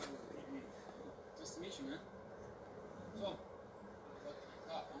 Harrisville, Rhode Island, PD. Nice to meet you, man. So,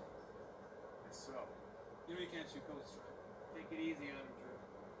 cop, huh? Yes, so. You know you can't shoot ghosts, right? Take it easy on him, Drew.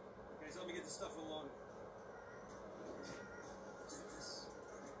 Okay, so let me get the stuff unloaded.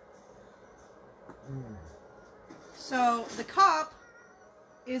 So the cop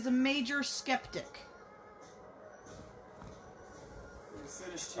is a major skeptic. We're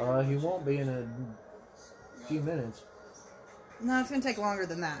finished here. He won't be in a few minutes. No, it's gonna take longer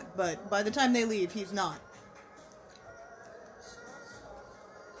than that, but by the time they leave, he's not.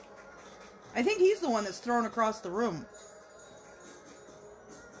 I think he's the one that's thrown across the room.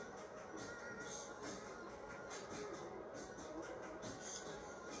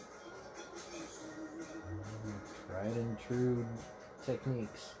 Tried and true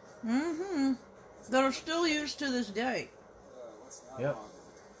techniques. Mm-hmm. That are still used to this day. What's not Yep. wrong?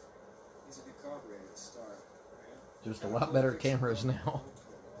 He's a decarbureted start. Just a lot better cameras now.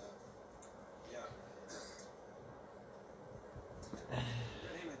 Yeah.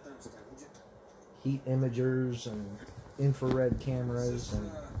 Name my thermostat, would you? Heat imagers and infrared cameras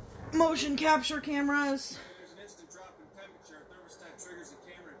and Motion capture cameras. There's an instant drop in temperature. Thermostat triggers the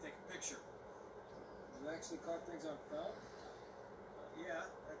camera to take a picture. You actually caught things on film? Yeah,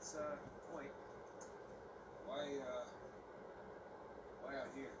 that's the point. Why out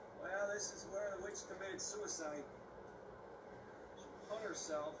here? Well, this is where the witch committed suicide. She punched hung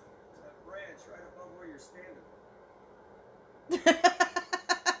herself to that branch right above where you're standing.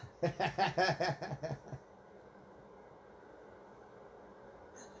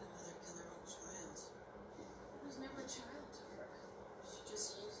 Mother kill her own child. It was never a child to her. She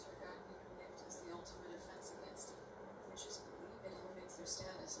just used her God-given gift as the ultimate offense against him. Witches believe it elevates their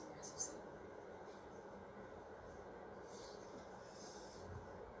status in the eyes of Satan.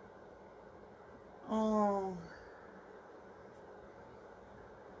 Oh.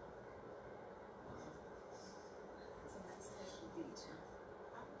 It's a nice little beach, huh?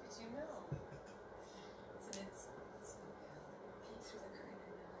 How did you know? It's an insult. It's like a peek through the curtain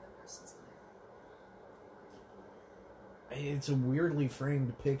in another person's life. It's a weirdly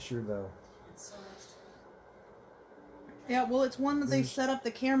framed picture, though. It's so much to Yeah, well, it's one that they set up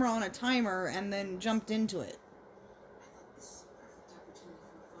the camera on a timer and then jumped into it. I thought this is a perfect opportunity for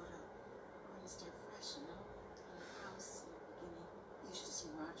a photo. I want to start fresh, you know? In the house in the beginning. You should have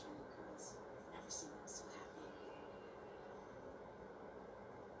seen Roger and the girls. I've never seen them so happy.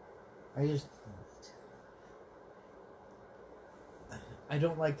 I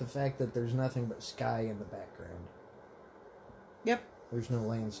don't like the fact that there's nothing but sky in the background. Yep. There's no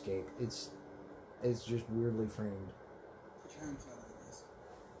landscape. It's just weirdly framed. Put your hand flat on this.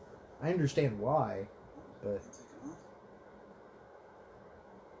 I understand why, but Take it off.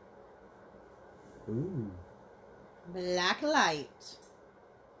 ooh, Black light.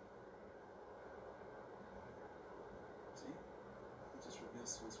 See? It just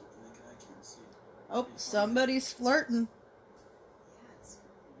reveals to us what the naked eye can't see. Oh, somebody's flirting. Yeah, it's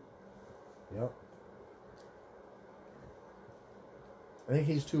yep. I think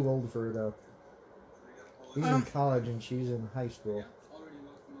he's too old for her though. He's in college and she's in high school. Already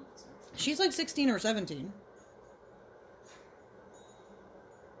looked them up. It's like, She's like 16 or 17.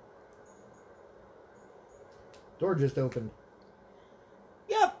 Door just opened.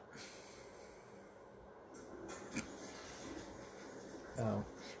 Yep. Oh.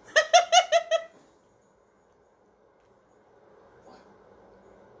 what?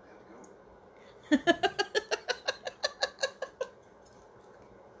 I have to go.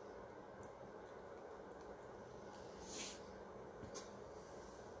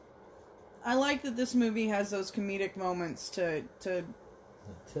 I like that this movie has those comedic moments to To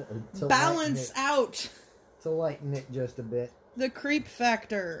balance lighten out it, to lighten it just a bit. the creep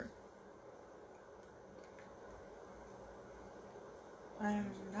factor.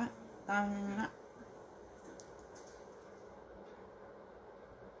 I'm not.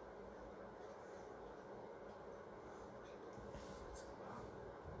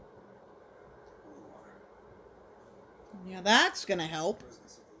 Holy water. Yeah, that's gonna help.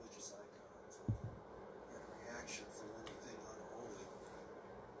 Presence of religious icons. And a reaction from anything unholy.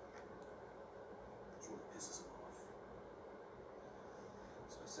 Which really pisses him off.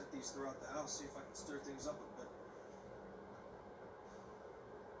 So I set these throughout the house, see if I can stir things up a bit.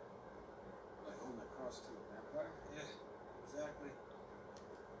 Like holding a cross to a vampire? Yeah, exactly.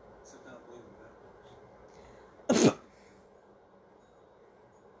 Except I don't believe in that.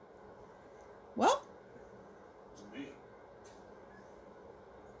 Well, To me.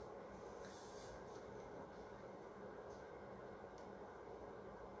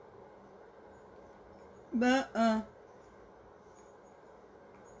 but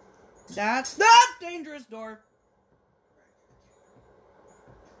that's the dangerous door.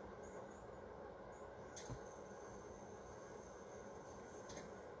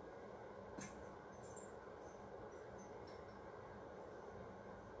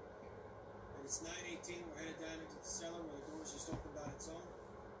 And it's 9:18. We're headed down into the cellar where the doors just opened on its own.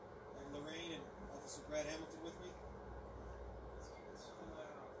 I have Lorraine and Officer Brad Hamilton with me.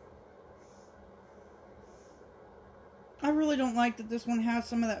 I really don't like that this one has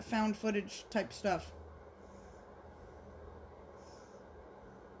some of that found footage type stuff.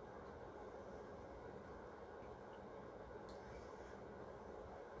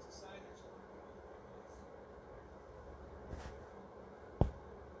 It's a signage.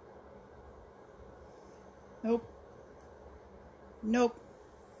 Nope. Nope.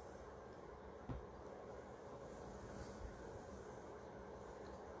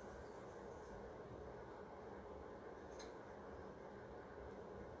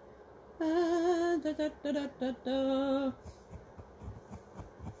 Da, da, da, da, da, da.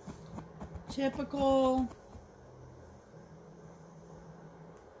 Typical.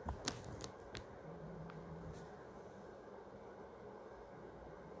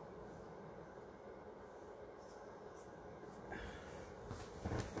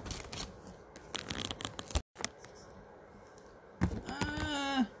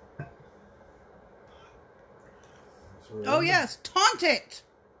 So Oh, yes. Taunt it!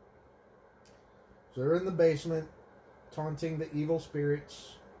 So they're in the basement, taunting the evil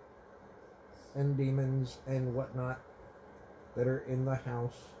spirits and demons and whatnot that are in the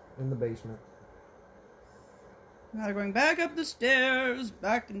house, in the basement. Now they're going back up the stairs,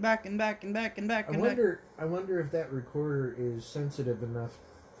 back and back and back and back and back I and wonder if that recorder is sensitive enough.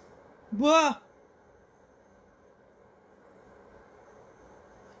 Whoa!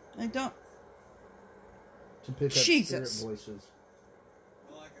 I don't. To pick up Jesus. spirit voices.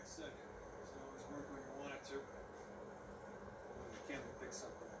 Well, like I said, it's always work when you want it to. When you can't pick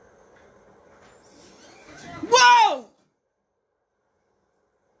something. Whoa!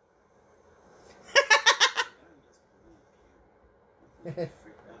 Freaked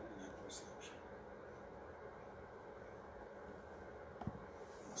out in that voice option.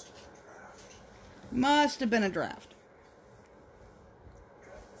 Must have been a draft.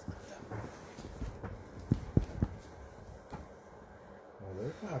 Must have been a draft. Well,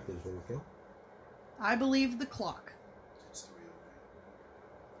 their clock is working. I believe the clock. It's 3:08.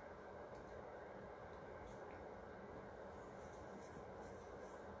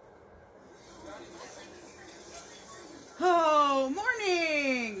 Oh,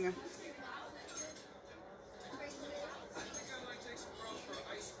 morning! I'm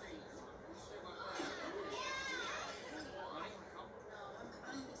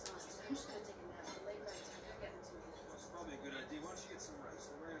just gonna take a nap. The late night time, you're getting to me. Well, it's probably a good idea. Why don't you get some rest?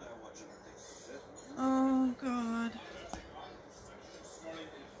 Ray and I watch you things for a bit. Oh, God.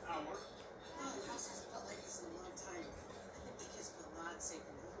 Oh, the house hasn't felt like this in a long time. I think the kids feel a lot safer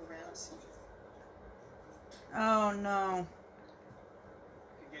to move around. Oh, no.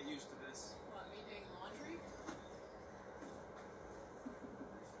 You can get used to this. What, me doing laundry?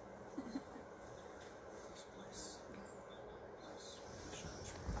 This place.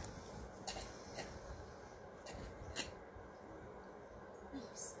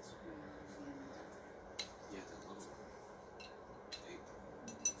 Yeah, that little. Hey,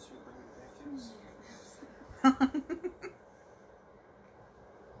 should we bring me pancakes?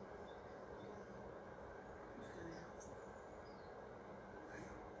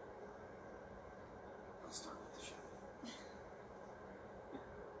 I'll start with the show.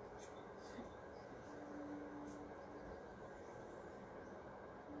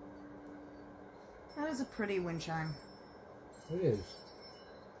 That is a pretty wind chime. It is.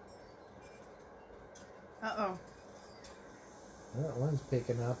 Uh-oh. That one's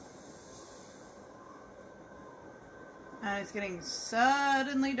picking up. And it's getting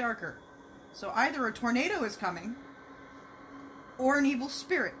suddenly darker. So either a tornado is coming, or an evil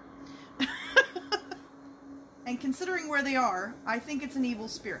spirit. And considering where they are, I think it's an evil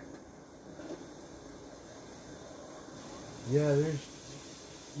spirit. Yeah, there's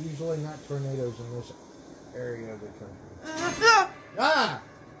usually not tornadoes in this area of the country. Ah!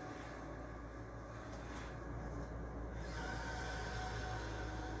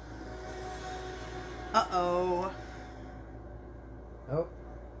 Uh-oh. Oh,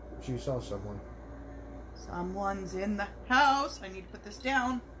 she saw someone. Someone's in the house. I need to put this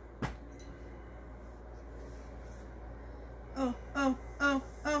down. Oh, oh, oh,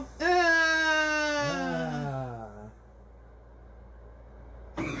 oh. Ah.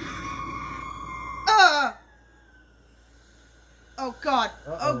 Ah! Oh, God.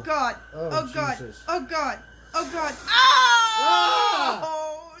 Uh-oh. Oh, God. Oh, Oh, God. Jesus. Oh, God. Oh, God. Ah!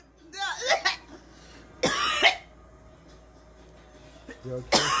 You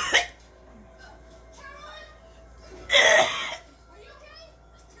okay? Are you okay?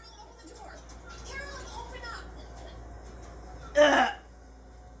 Carol, open the door. Carolyn, open up.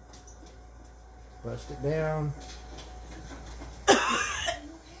 Bust it down.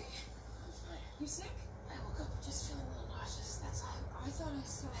 You sick? I woke up just feeling a little nauseous. That's all. I thought I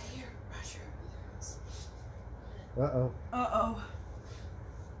saw hair pressure. Uh-oh. Uh-oh.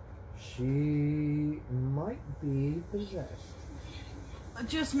 She might be possessed.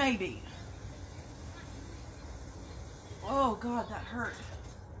 Just maybe. Oh, God, that hurt.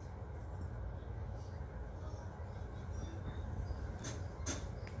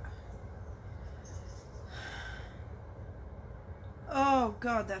 Oh,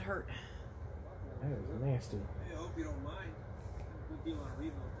 God, that hurt. That was nasty. Hey, I hope you don't mind. We'll be on a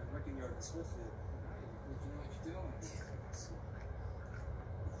rebuild at Wrecking Yard in Smithfield. What you know what you're doing?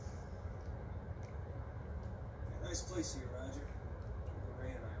 Yeah, nice place here, Roger. Ray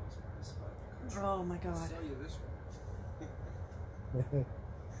and I always wanted to spot the country. Oh, my God. Sell you this one. Hand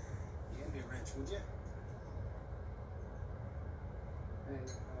me a wrench, would you? Hey,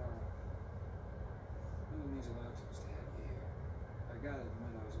 really means a lot to us to have you here. I gotta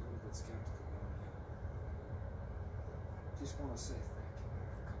admit, I was a little bit skeptical going in. just want to say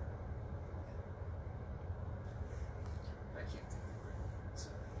thank you. I can't take it.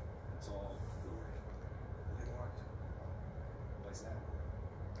 It's all the rain. Landlocked? Why's that?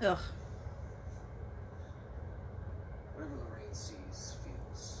 Ugh. Whatever Lorraine sees,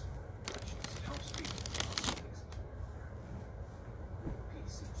 feels, touches, helps people.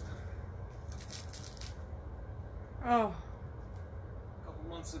 Peace seems time. Oh. A couple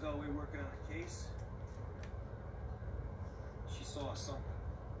months ago, we were working on a case. She saw something.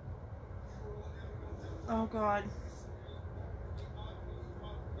 Oh, God.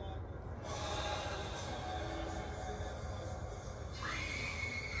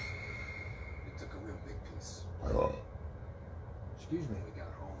 It took a real big piece. Excuse me. When we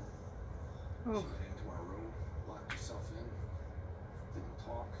got home, she Oh. went into our room, locked herself in, didn't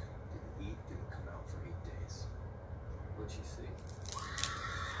talk, didn't eat, didn't come out for 8 days. What'd she see?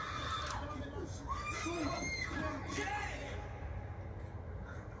 I don't know.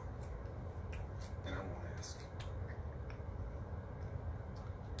 And I won't ask.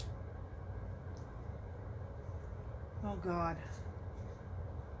 Oh, God.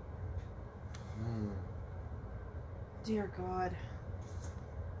 Hmm. Dear God.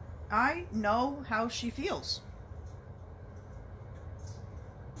 I know how she feels.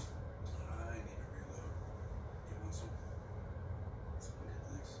 I need to reload. You want some? Okay,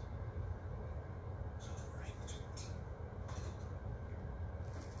 thanks.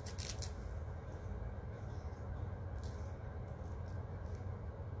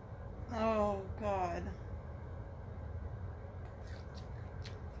 All right. Oh, God.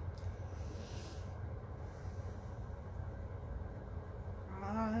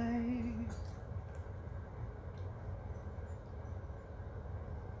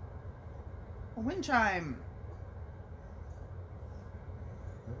 A wind chime.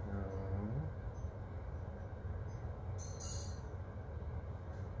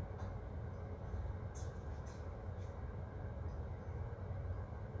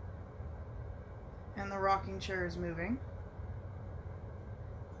 And the rocking chair is moving.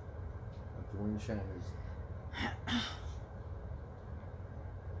 But the wind chime is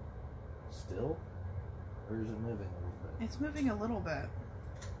still? Or is it moving a little bit? It's moving a little bit.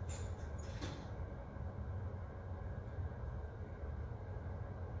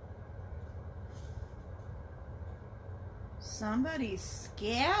 Somebody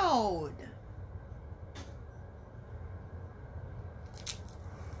scowled.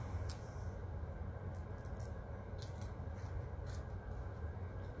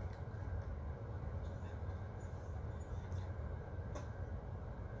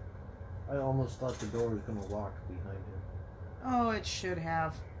 I almost thought the door was going to lock behind him. Oh, it should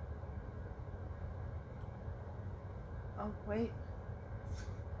have. Oh, wait.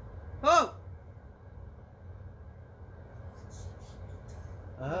 Oh!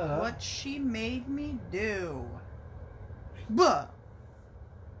 What she made me do. Buh!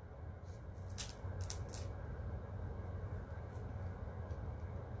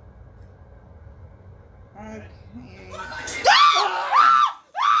 Okay.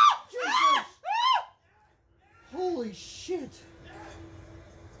 Holy shit!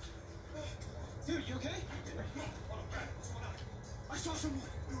 Dude, you okay? What's going on? I saw someone.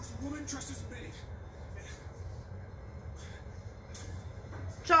 There was a woman dressed as a maid.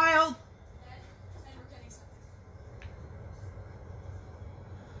 Child! And we're getting something.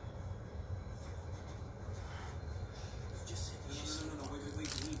 Just say no. Wait.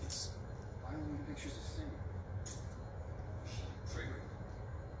 You need this. Why don't we get pictures of Cindy? Trigger.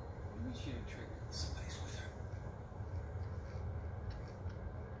 What do you mean she ain't triggered? Somebody's with her.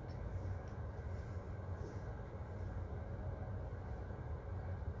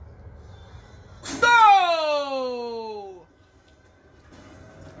 No!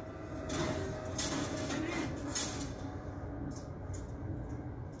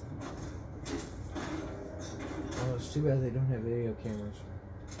 Oh, it's too bad they don't have video cameras.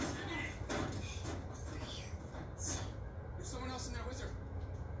 There's someone else in there with her.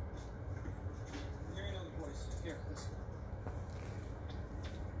 I'm hearing another voice. Here, listen.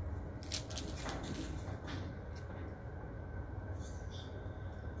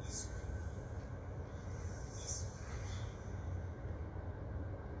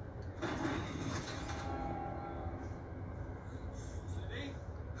 Cindy?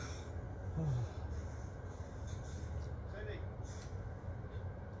 Cindy?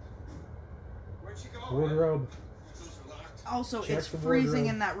 Where'd she go? Wardrobe. Those are locked. Also, Check it's the freezing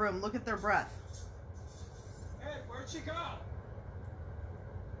wardrobe. in that room. Look at their breath. Ed, where'd she go?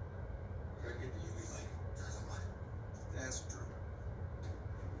 Gotta get the UV light. What? That's Drew.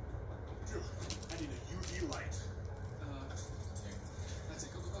 Drew, I need a UV light.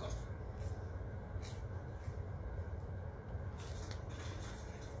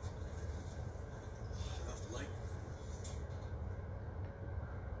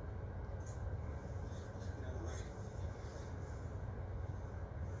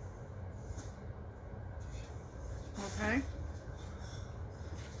 Okay.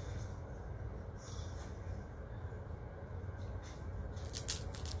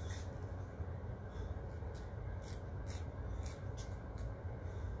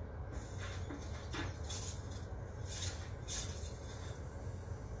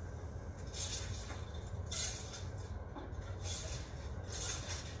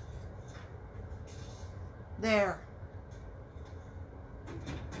 There.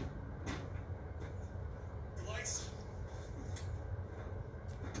 The lights.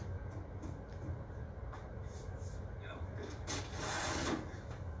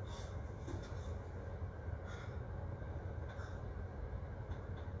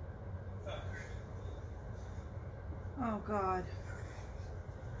 Oh, God.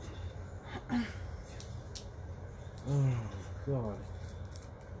 Oh, God.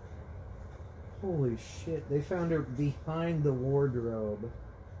 Holy shit. They found her behind the wardrobe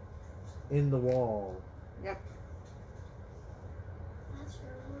in the wall. Yep. That's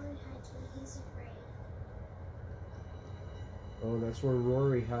where Rory hides when he's afraid. Oh, that's where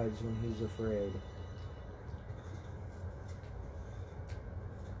Rory hides when he's afraid.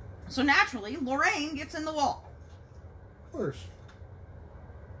 So naturally, Lorraine gets in the wall. Of course.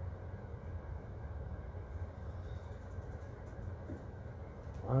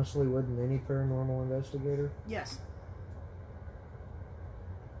 Honestly, wouldn't any paranormal investigator? Yes.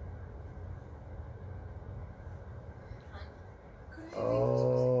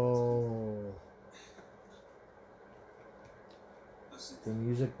 Oh. Listen. The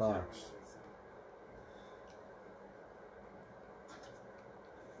music box.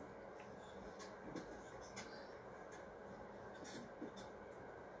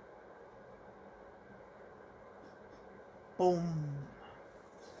 Boom.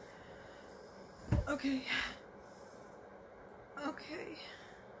 Okay. Okay.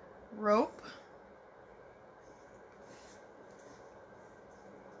 Rope.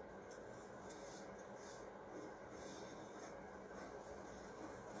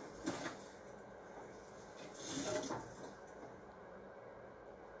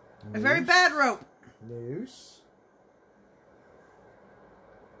 A very bad rope. Noose.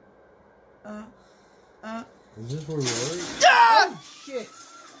 Is this where Rory? Ah! Oh, shit.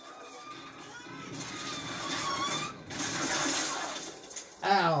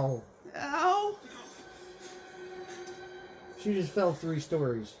 Ow. Ow. She just fell 3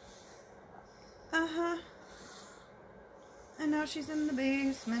 stories. Uh-huh. And now she's in the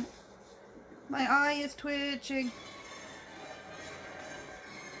basement. My eye is twitching.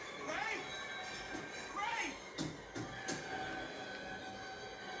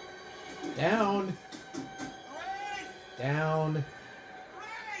 Down. Down.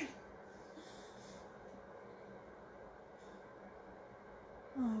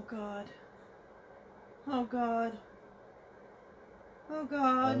 Oh, God. Oh, God. Oh,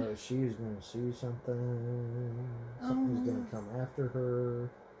 God. She's gonna see something. Something's gonna come after her.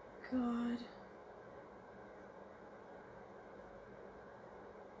 God.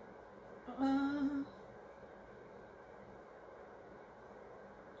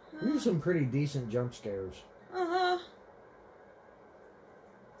 These are some pretty decent jump scares. Uh-huh.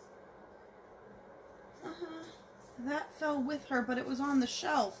 That fell with her, but it was on the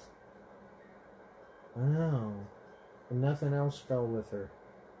shelf. Oh. And nothing else fell with her.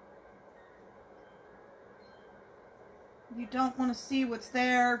 You don't want to see what's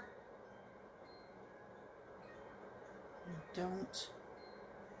there. You don't.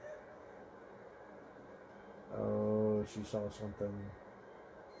 Oh, she saw something.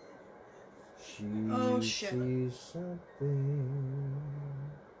 She Shit. sees something.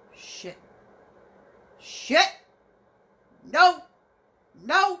 Shit. Shit! No!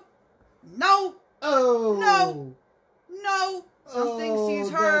 No! No! Oh! No! No! Something sees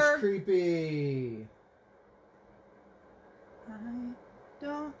her. That's creepy. I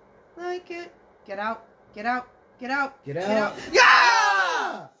don't like it. Get out. Get out. Get out. Get out. Yeah!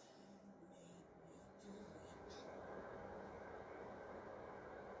 Ah!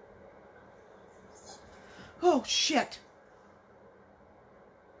 Oh, shit.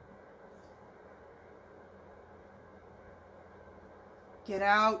 Get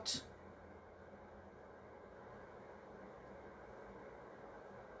out.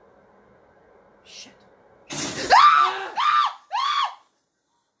 Shit.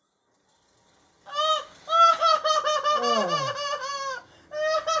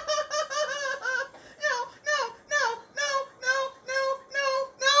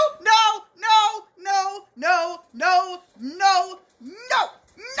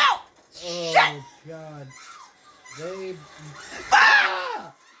 Oh, God. They...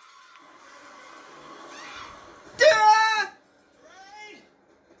 Ah! Ah!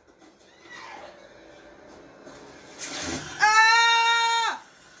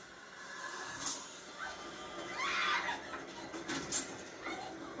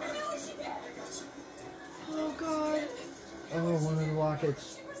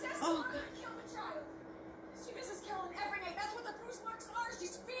 it's... She possessed Oh, someone to kill the child. She misses Carolyn every night. That's what the bruise marks are.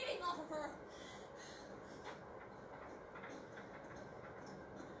 She's feeding off of her.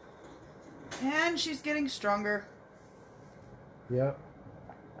 And she's getting stronger. Yep.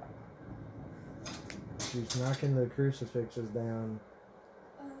 She's knocking the crucifixes down.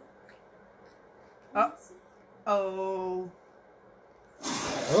 Oh. Oh.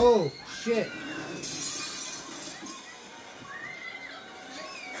 Oh, shit.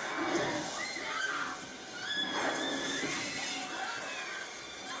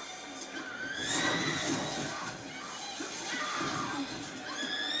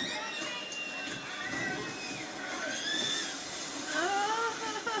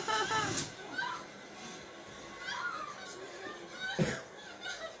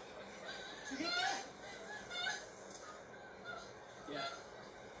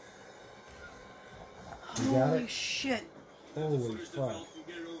 You got Holy it? shit. Holy Footage fuck. developed, we'll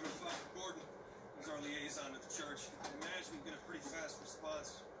get it over to Father Gordon. He's our liaison at the church. I imagine we get a pretty fast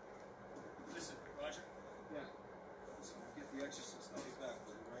response. Listen, Roger. Yeah. Listen, we'll get the exorcist. I'll be back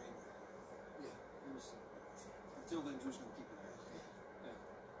with the rain. Yeah. Understood. Until then, Drew's gonna keep an eye out. Yeah. Thank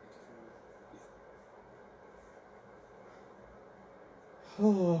you for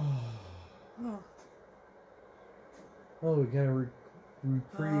Oh, Oh. we got a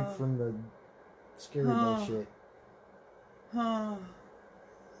reprieve from the scary bullshit. Oh.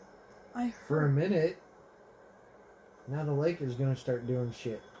 I For a heard. minute. Now the lake is gonna start doing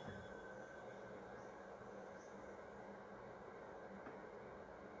shit.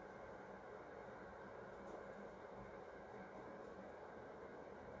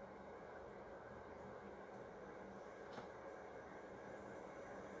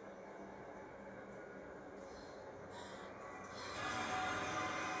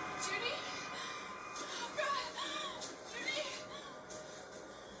 Judy? Oh, God. Judy?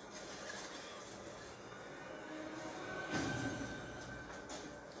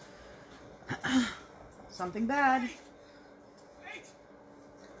 Something bad. Wait!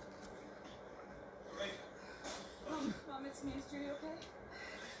 Wait. Mom, it's me. Is Judy okay?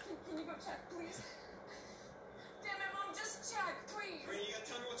 Can you go check, please? Damn it, Mom, just check, please. Rainy, you gotta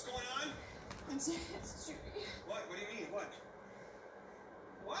tell me what's going on? It's Judy. What? What do you mean? What?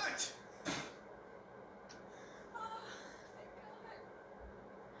 What? Oh, thank God.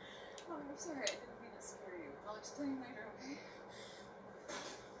 Mom, I'm sorry. I didn't mean to scare you. I'll explain later, okay?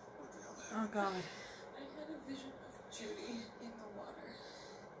 What the hell happened? Oh, God. I had a vision of Judy in the water.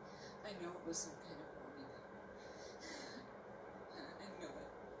 I know it was some kind of warning. I know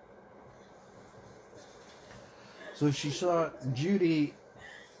it. So she saw Judy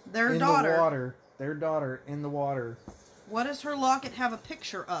Their in daughter. the water. Their daughter in the water. What does her locket have a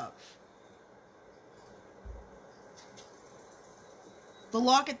picture of? The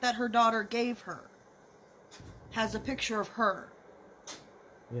locket that her daughter gave her has a picture of her,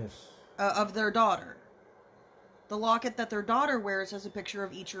 Yes. of their daughter. The locket that their daughter wears has a picture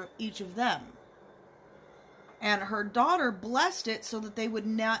of each of them. And her daughter blessed it so that they would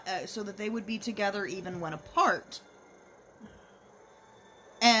not, so that they would be together even when apart.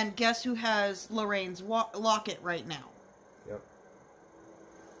 And guess who has Lorraine's locket right now? Yep.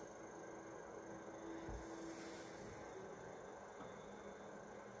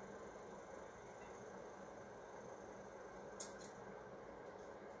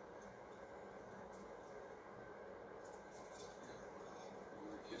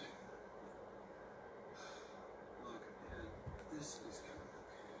 You're kidding. Look, man, this is gonna be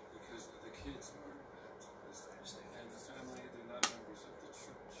okay because the kids aren't baptized, and the family, they're not members of the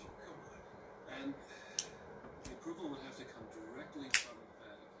church. Come on. And the approval would have to come directly from the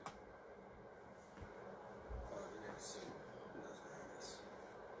Vatican. Oh, we never seen who knows about this.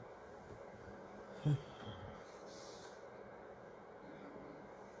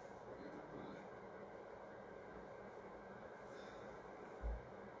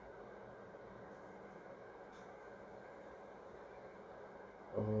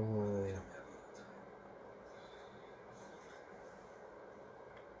 Oh. They don't have it.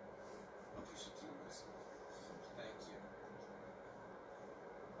 I'll push it through myself. Thank you.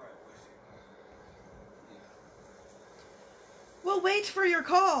 Alright, what if you... Yeah. We'll wait for your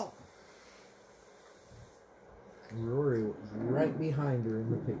call. Rory was right behind her in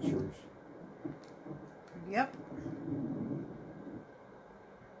the pictures. Yep.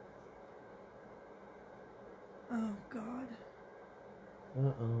 Oh, God.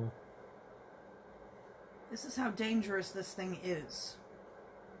 Uh-oh. This is how dangerous this thing is.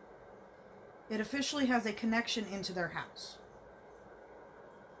 It officially has a connection into their house.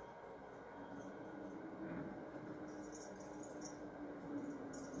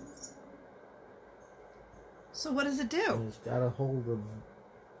 So what does it And do? it's got a hold of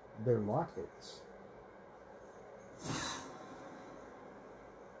their lockets.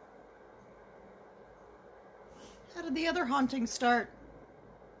 How did the other haunting start?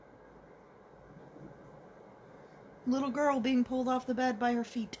 Little girl being pulled off the bed by her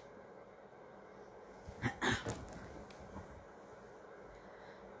feet.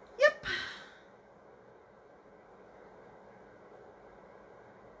 Yep.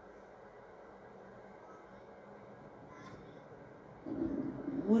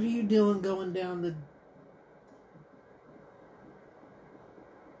 What are you doing going down the...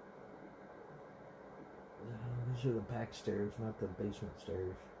 These are the back stairs, not the basement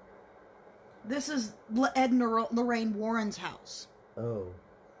stairs. This is Ed and Lorraine Warren's house. Oh.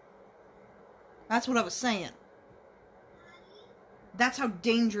 That's what I was saying. That's how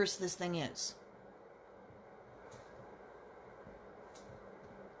dangerous this thing is.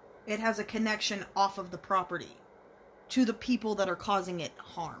 It has a connection off of the property to the people that are causing it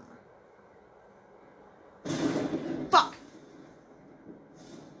harm. Fuck!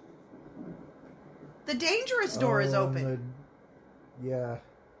 The dangerous door is open. Yeah.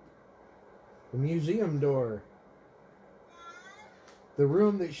 The museum door. The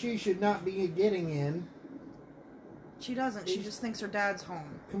room that she should not be getting in. She doesn't. She just thinks her dad's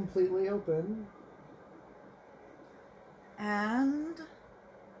home. Completely open. And...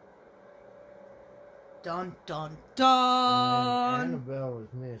 Dun dun dun! And Annabelle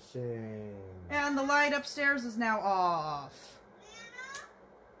is missing. And the light upstairs is now off.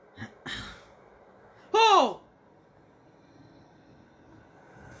 Oh!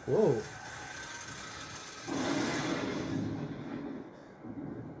 Whoa.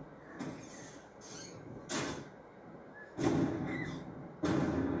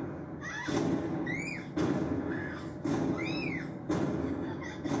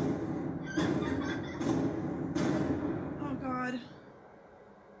 Oh God.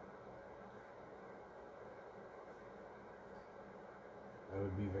 I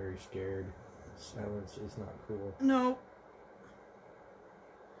would be very scared. Silence is not cool. No.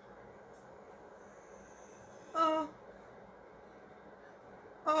 Oh.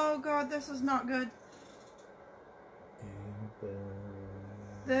 Oh God, this is not good.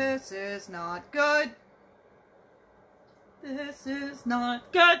 This is not good. This is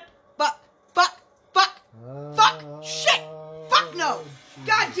not good. Fuck. Fuck. Fuck. Fuck. Shit. Fuck no.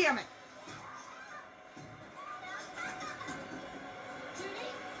 God damn it.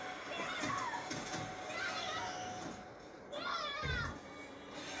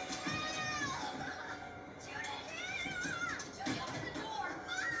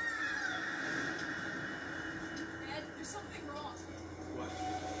 Ed, there's something wrong.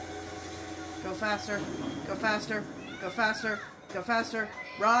 Go faster. Go faster. Go faster. Go faster.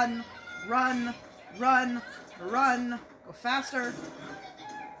 Run. Run. Run. Run. Go faster.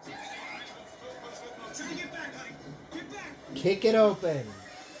 Judy, get back, honey. Get back. Kick it open. Get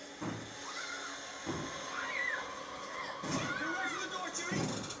away from the door, Judy.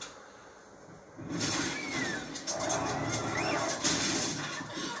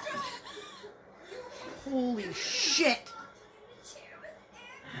 Holy shit.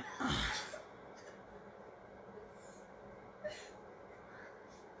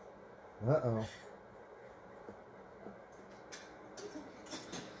 Uh-oh.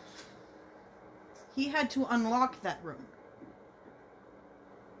 He had to unlock that room.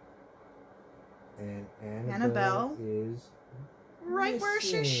 And Annabelle is right where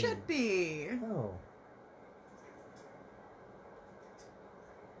she missing. should be. Oh.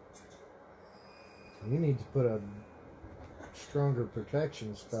 You need to put a stronger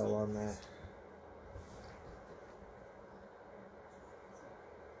protection spell on that.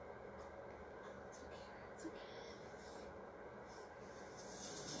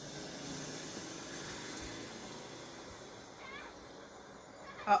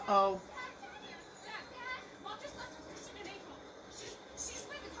 Uh-oh. Dad, Mom just left with Christine and April. She's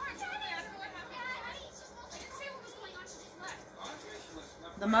with the car. I don't know what happened. She didn't say what was going on. She just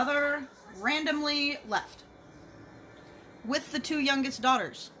left. The mother randomly left. With the two youngest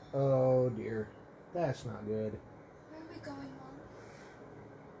daughters. Oh dear. That's not good. Where are we going,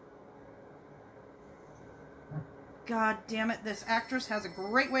 Mom? God damn it, this actress has a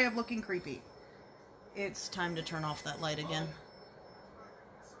great way of looking creepy. It's time to turn off that light again.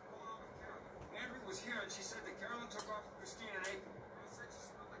 Andrew was here and she said that Carolyn took off with Christine and April.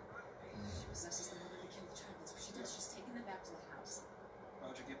 She possesses the mother to kill the child. That's what she does. She's taking them back to the house.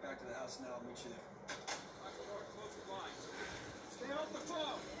 Roger, get back to the house now. I'll meet you there. Close the blinds. Stay off the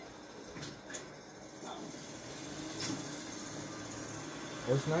phone.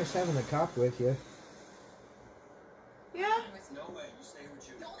 Well, it's nice having a cop with you.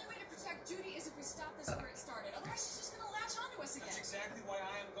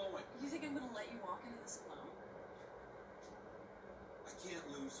 walk into this alone? I can't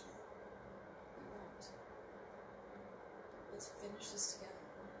lose you. We won't. Let's finish this together.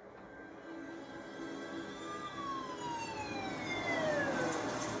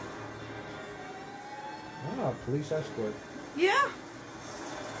 Ah, police escort. Yeah.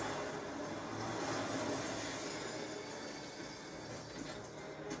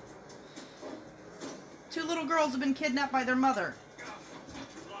 Two little girls have been kidnapped by their mother.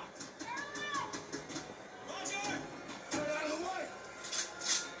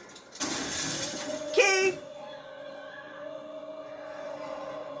 Key!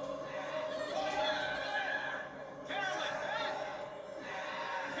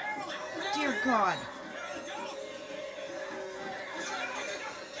 Dear God.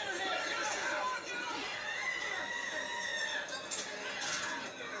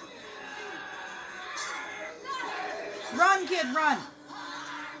 Run, kid, run!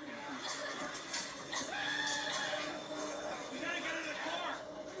 We gotta get in the car.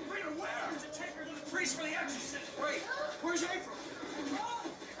 Bring her where? To take her to the priest for the exorcist. Wait, where's April?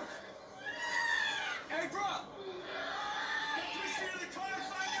 April! Push me to the car and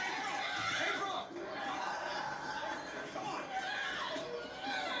find April! April! Come on!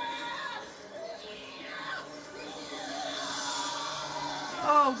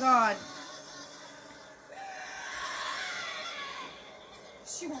 Oh, God.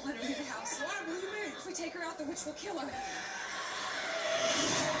 She won't let her leave the house. What? What do you mean? If we take her out, the witch will kill her.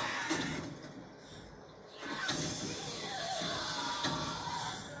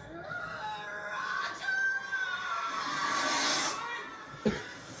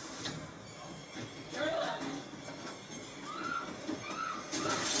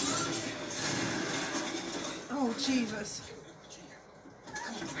 Oh, Jesus.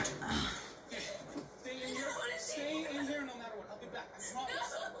 Stay in here. Stay in here no matter what. I'll be back. I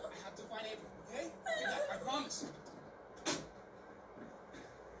promise. I have to find April, okay? I'll be back. I promise.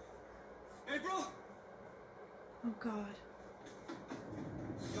 April? Oh, God.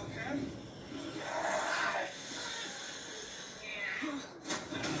 You okay?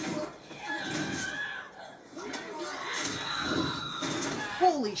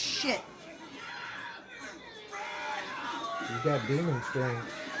 Holy shit. He's got demon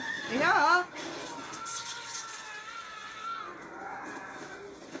strength. Yeah.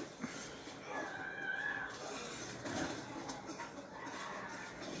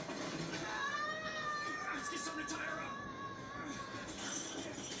 Let's get something to tie her up.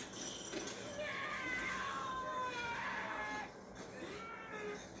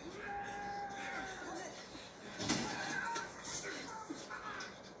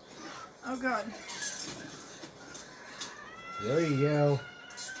 Oh, God. There you go.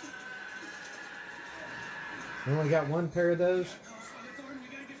 We only got one pair of those. Father Gordon, we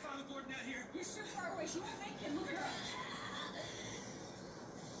gotta get Father Gordon out here. He's too far away. She won't make it. Look at her.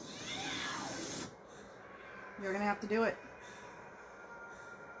 You're gonna have to do it.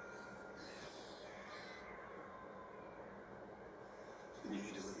 You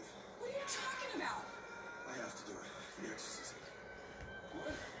need to leave. What are you talking about? I have to do it. The exorcism. What?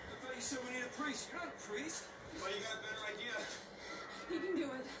 I thought you said we need a priest. You're not a priest. Well, you got a better idea. You can do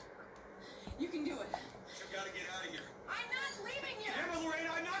it. You can do it. You gotta get out of here. I'm not leaving you. Emma, Lorraine,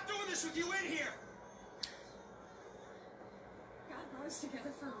 I'm not doing this with you in here. God brought us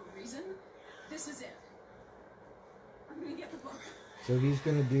together for a reason. This is it. I'm gonna get the book. So he's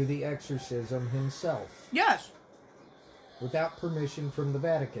going to do the exorcism himself Yes. without permission from the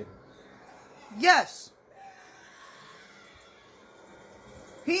Vatican. Yes.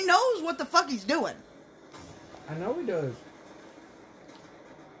 He knows what the fuck he's doing. I know he does.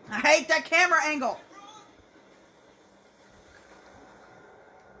 I hate that camera angle.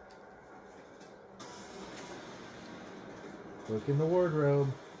 Look in the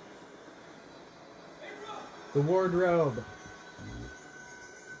wardrobe. The wardrobe.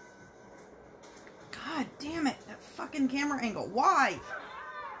 God damn it. That fucking camera angle. Why?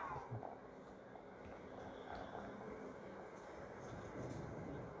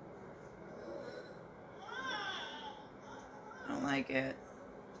 I don't like it.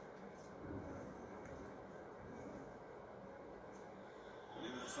 In the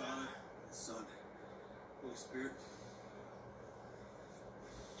name of the Father, the Son, Holy Spirit.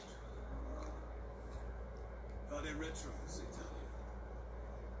 Vade retro, Satan.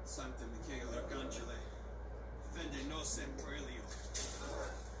 Sancta Michael Arcangele. Defende nos in prelio.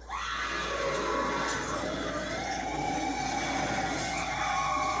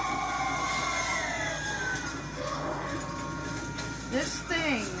 This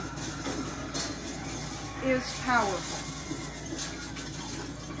thing is powerful.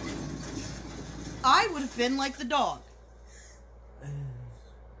 I would have been like the dog.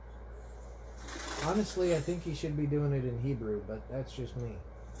 Honestly, I think he should be doing it in Hebrew, but that's just me.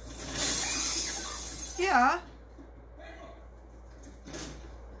 Yeah.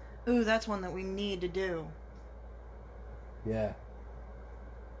 Ooh, that's one that we need to do. Yeah.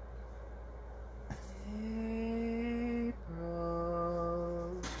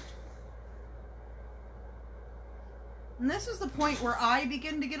 And this is the point where I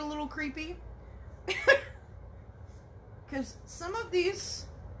begin to get a little creepy. Because some of these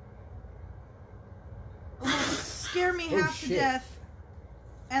will scare me half to death.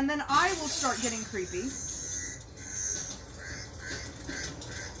 And then I will start getting creepy.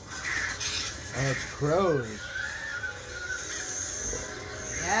 Oh, it's crows.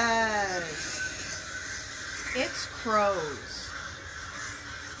 Yes. It's crows.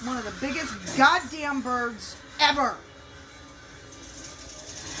 One of the biggest goddamn birds ever.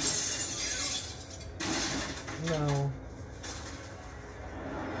 No.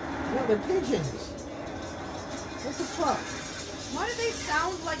 No, they're pigeons. What the fuck? Why do they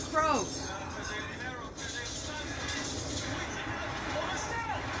sound like crows?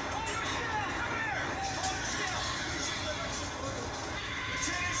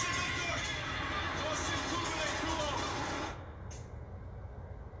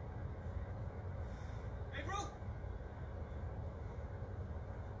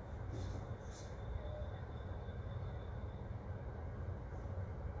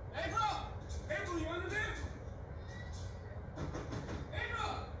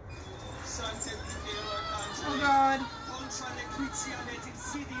 Oh God.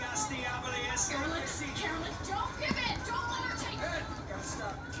 Carolyn, don't give in! Don't let her take it! You gotta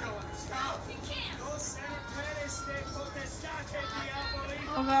stop killing her. Stop! You can't!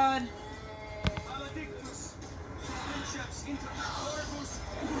 Oh God.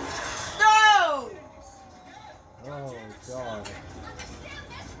 No! Oh, God. Understand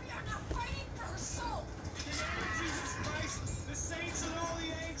this? We are not fighting for her soul! Jesus Christ, the saints and all the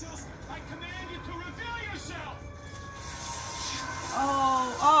angels, I command you to reveal yourself!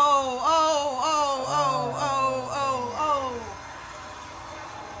 Oh, oh, oh, oh, oh, oh, oh, oh.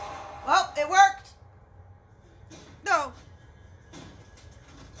 Well, it worked. No.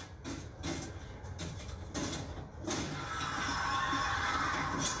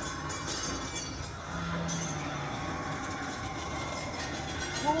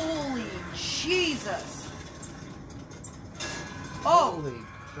 Holy Jesus. Oh. Holy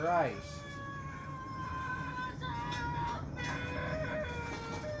Christ.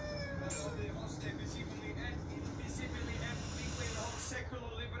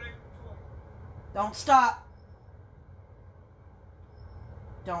 Don't stop.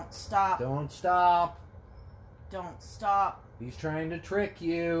 Don't stop. Don't stop. Don't stop. He's trying to trick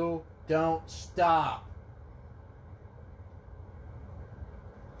you. Don't stop.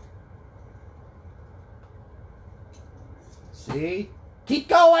 See? Keep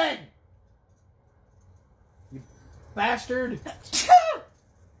going! You bastard!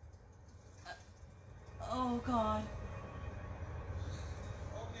 Oh God.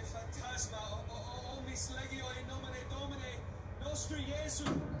 Omne phantasma, omnis legio in nomine Domini, nostri Jesu.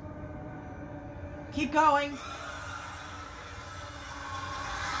 Keep going.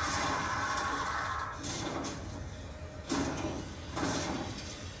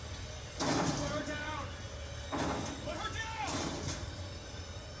 Put her down! Put her down!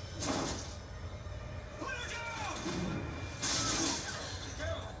 Put her down!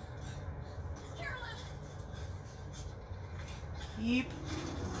 Carolyn! Keep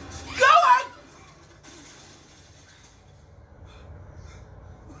going.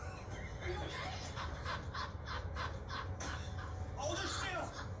 Hold her still!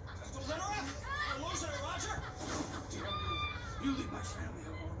 Just don't let her up! You're losing her, Roger! Damn you! You leave my family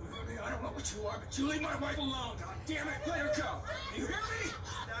alone. I don't know what you are, but you leave my wife alone. God damn it! Let her go! You hear me?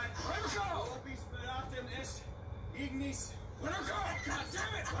 Let her go! Opis speratum est ignis. Let her go! God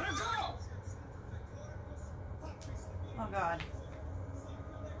damn it! Let her go! Oh God.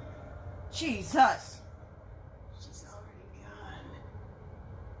 Jesus. She's already gone.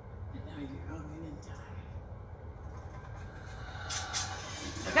 And now you're all gonna die.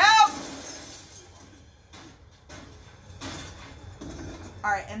 Look out!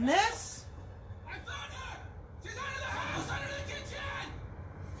 Alright, and this I found her! She's under the house, under the kitchen!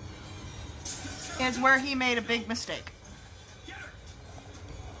 is where he made a big mistake. Get her!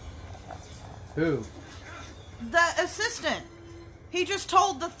 Who? The assistant. He just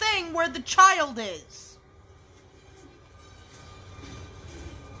told the thing where the child is.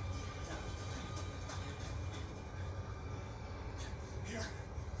 Here.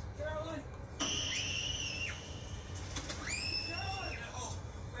 Carolyn!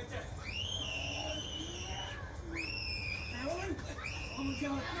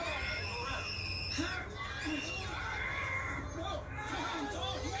 God.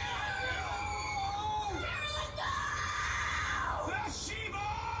 Bathsheba!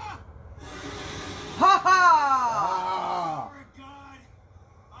 Ha ha! Ah! Lord God,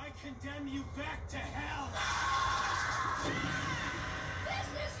 I condemn you back to hell. This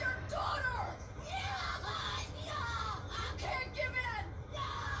is your daughter! You can't give in!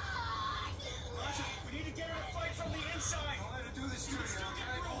 Roger, we need to get her to fight from the inside. Don't let her do this to you,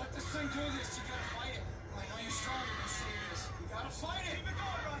 okay? Don't let this thing do this. You gotta fight it. I know you're strong enough to see this. You gotta fight it. Keep it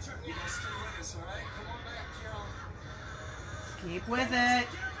going, Roger. You gotta stay with us, all right? Come on back, Carol. Keep with it.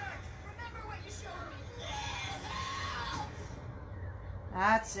 Remember what you showed me.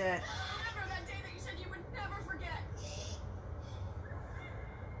 That's it. Remember that day that you said you would never forget.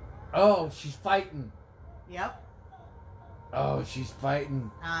 Oh, she's fighting. Yep. Oh, she's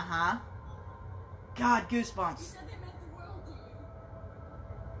fighting. Uh-huh. God, You goosebumps. said they meant the world to you.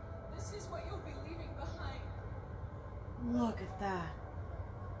 This is what you'll be leaving behind. Look at that.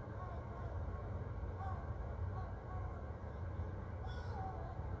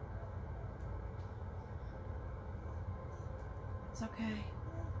 It's okay.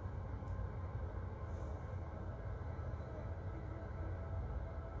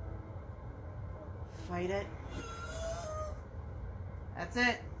 Fight it. That's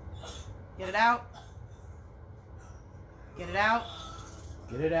it. Get it out. Get it out.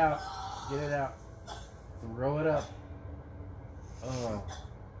 Get it out. Get it out. Throw it up. Oh.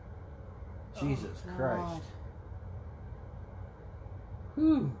 Jesus Oh, Christ. God.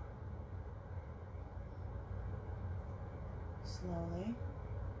 Whew. Slowly.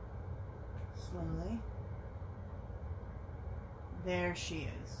 Slowly. There she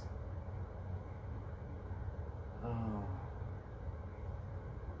is. Oh.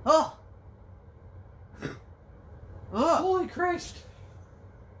 Oh! Oh! Holy Christ.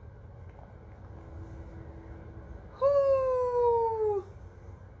 Whoo!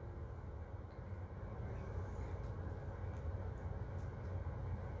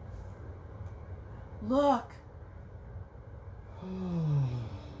 Look!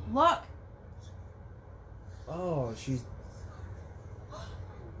 Look! Oh, she's...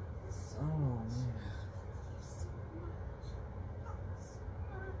 Oh, man.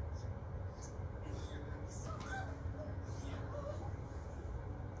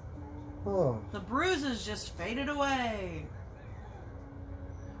 Oh. The bruises just faded away.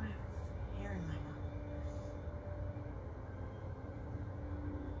 I have hair in my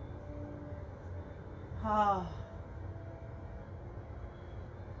mouth. Oh.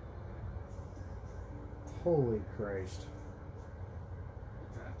 Holy Christ.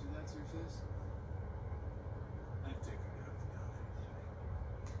 Drafted that to your face? I've taken it up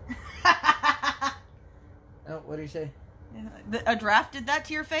the Oh, what did he say? A draft did that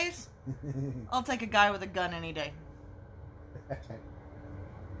to your face? I'll take a guy with a gun any day.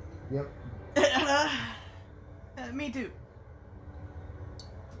 Yep. Me too.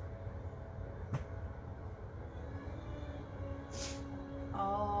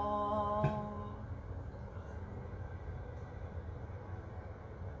 Oh.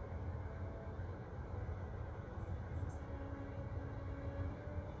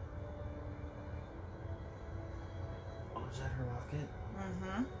 Oh, is that her locket?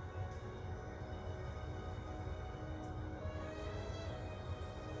 Mm-hmm.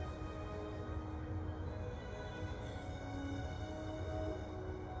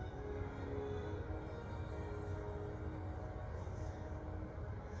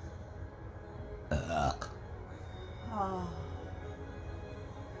 Oh.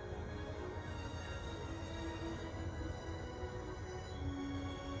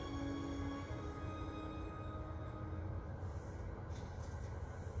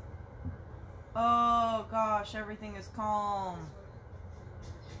 Oh gosh, everything is calm.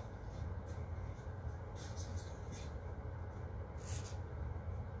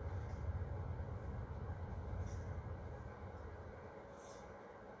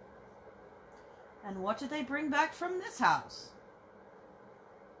 And what did they bring back from this house?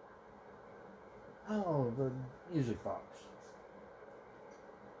 Oh, the music box.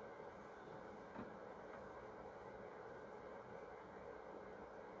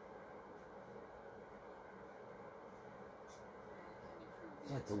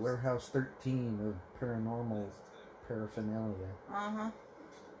 It's like the Warehouse 13 of paranormal paraphernalia. Uh-huh.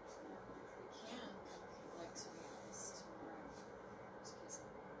 We can. I'd like to be honest tomorrow. Just in case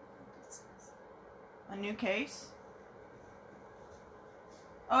I'm wrong, good sense. A new case?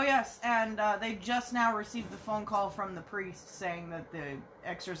 Oh, yes, and they just now received the phone call from the priest saying that the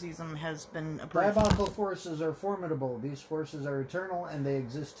exorcism has been approved. Diabolical forces are formidable. These forces are eternal, and they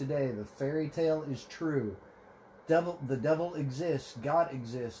exist today. The fairy tale is true. The devil exists, God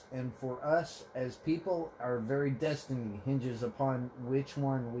exists, and for us as people, our very destiny hinges upon which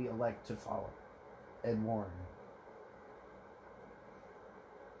one we elect to follow. Ed Warren.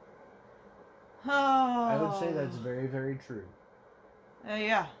 Oh. I would say that's very, very true.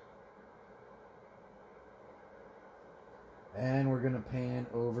 Yeah. And we're going to pan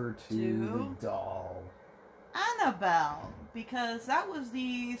over to the doll. Annabelle, because that was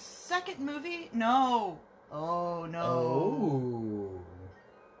the second movie. No. Oh, no. Oh.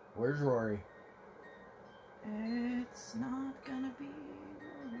 Where's Rory? It's not gonna be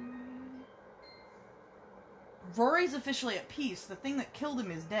Rory. Rory's officially at peace. The thing that killed him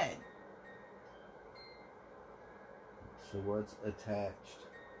is dead. So what's attached?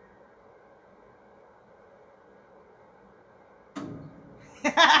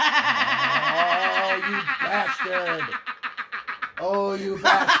 Oh, you bastard! Oh, you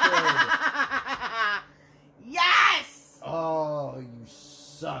bastard! Yes! Oh, you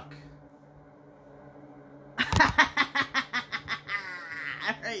suck.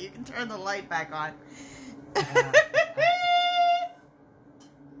 Alright, you can turn the light back on.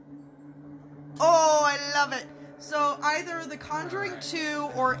 Oh, I love it. So either The Conjuring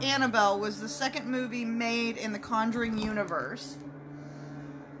 2 or Annabelle was the second movie made in the Conjuring universe.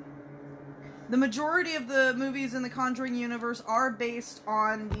 The majority of the movies in the Conjuring universe are based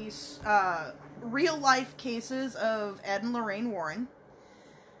on these real-life cases of Ed and Lorraine Warren.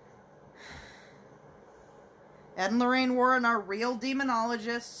 Ed and Lorraine Warren are real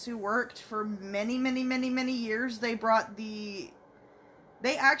demonologists who worked for many, many, many, many years. They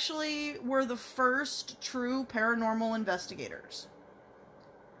actually were the first true paranormal investigators.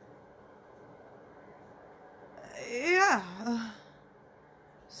 Yeah.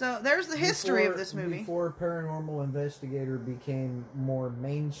 So there's the history of this movie. Before Paranormal Investigator became more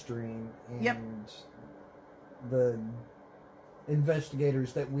mainstream, and the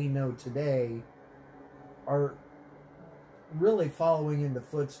investigators that we know today are really following in the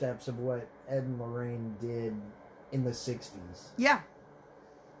footsteps of what Ed and Lorraine did in the 60s. Yeah.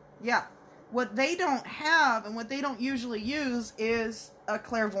 Yeah. What they don't have and what they don't usually use is a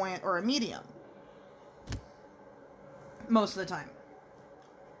clairvoyant or a medium. Most of the time.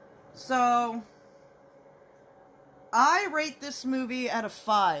 So, I rate this movie at a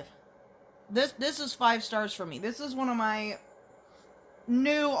 5. This is 5 stars for me. This is one of my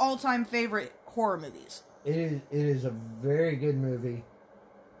new all-time favorite horror movies. It is a very good movie.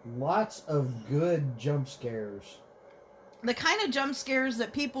 Lots of good jump scares. The kind of jump scares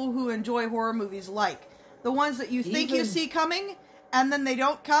that people who enjoy horror movies like. The ones that you think you see coming, and then they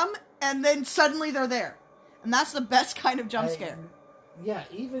don't come, and then suddenly they're there. And that's the best kind of jump scare. Yeah,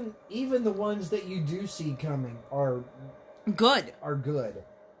 even the ones that you do see coming are good.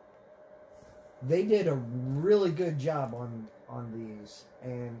 They did a really good job on these,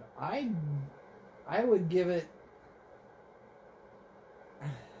 and I would give it.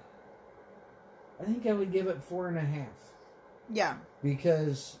 I think I would give it 4.5. Yeah.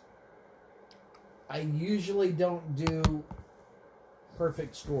 Because I usually don't do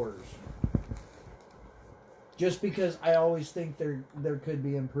perfect scores. Just because I always think there could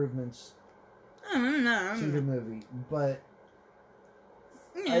be improvements to the movie. But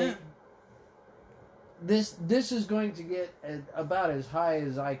this is going to get about as high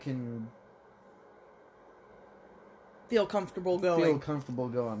as I can feel comfortable going.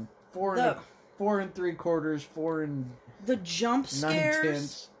 4 and 3/4, 4 and the jump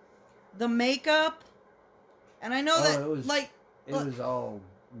scares, 9/10. the makeup, and I know that it was, like it was all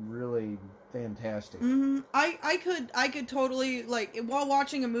really fantastic. Mm-hmm. I could totally, like, while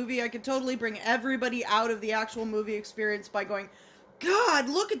watching a movie, I could totally bring everybody out of the actual movie experience by going, God,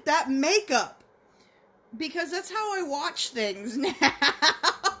 look at that makeup! Because that's how I watch things now.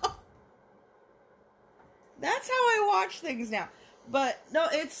 That's how I watch things now. But, no,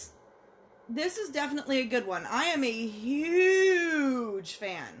 this is definitely a good one. I am a huge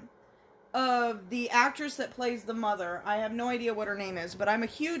fan of the actress that plays the mother. I have no idea what her name is, but I'm a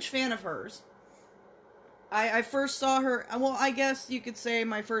huge fan of hers. I first saw her, well, I guess you could say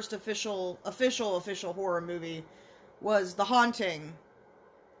my first official horror movie was The Haunting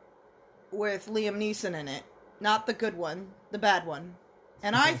with Liam Neeson in it. Not the good one, the bad one.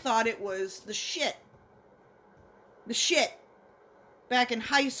 And I thought it was the shit. The shit. Back in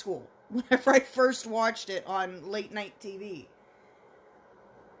high school, whenever I first watched it on late night TV.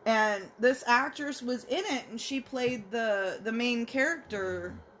 And this actress was in it, and she played the main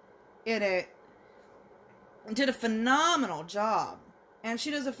character in it, and did a phenomenal job. And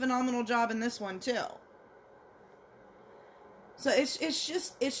she does a phenomenal job in this one too. So it's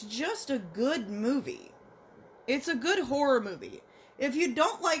just a good movie. It's a good horror movie. If you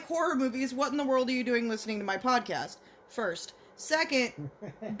don't like horror movies, what in the world are you doing listening to my podcast? First. Second,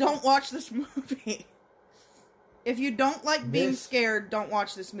 don't watch this movie. If you don't like being scared, don't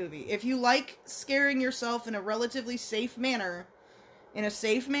watch this movie. If you like scaring yourself in a relatively safe manner,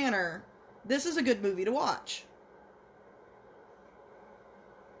 this is a good movie to watch.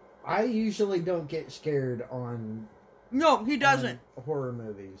 I usually don't get scared on... No, he doesn't. Horror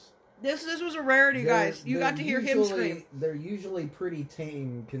movies. This was a rarity, guys. You got to hear him scream. They're usually pretty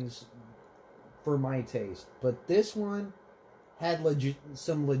tame for my taste. But this one had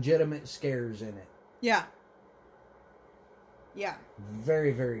some legitimate scares in it. Yeah. Yeah.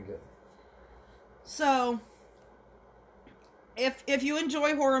 Very, very good. So, if you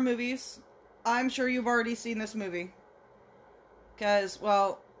enjoy horror movies, I'm sure you've already seen this movie. Because,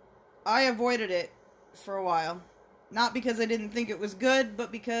 well, I avoided it for a while. Not because I didn't think it was good, but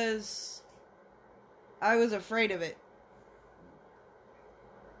because I was afraid of it.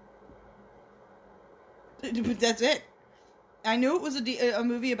 But that's it. I knew it was a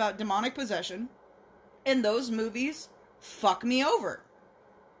movie about demonic possession, and those movies fuck me over.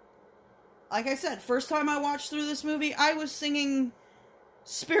 Like I said, first time I watched through this movie, I was singing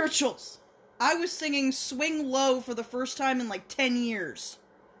spirituals. I was singing Swing Low for the first time in like 10 years.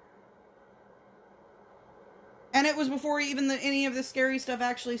 And it was before even any of the scary stuff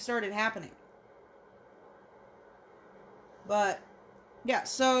actually started happening. But, yeah,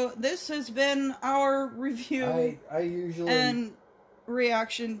 so this has been our review I usually... and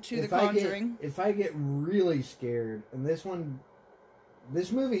reaction to The Conjuring. If I get really scared, and this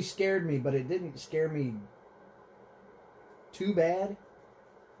movie scared me, but it didn't scare me too bad.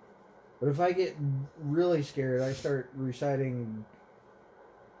 But if I get really scared, I start reciting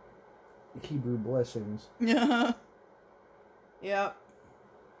Hebrew blessings. Yeah. Yep.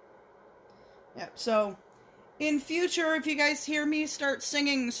 Yep. So, in future, if you guys hear me start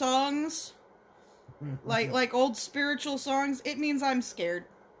singing songs, like old spiritual songs, it means I'm scared.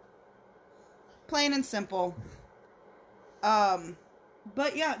 Plain and simple.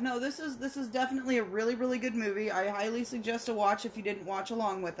 But yeah, no, this is definitely a really, really good movie. I highly suggest a watch if you didn't watch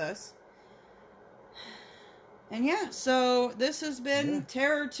along with us. And yeah, so this has been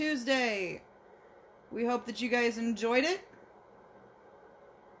Terror Tuesday. We hope that you guys enjoyed it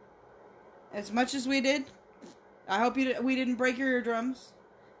as much as we did. I hope we didn't break your eardrums.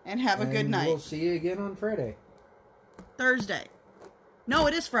 And have a good night. We'll see you again on Friday. Thursday. No,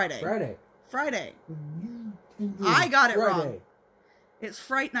 it is Friday. Friday. I got it wrong. It's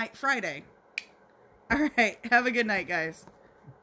Fright Night Friday. All right. Have a good night, guys.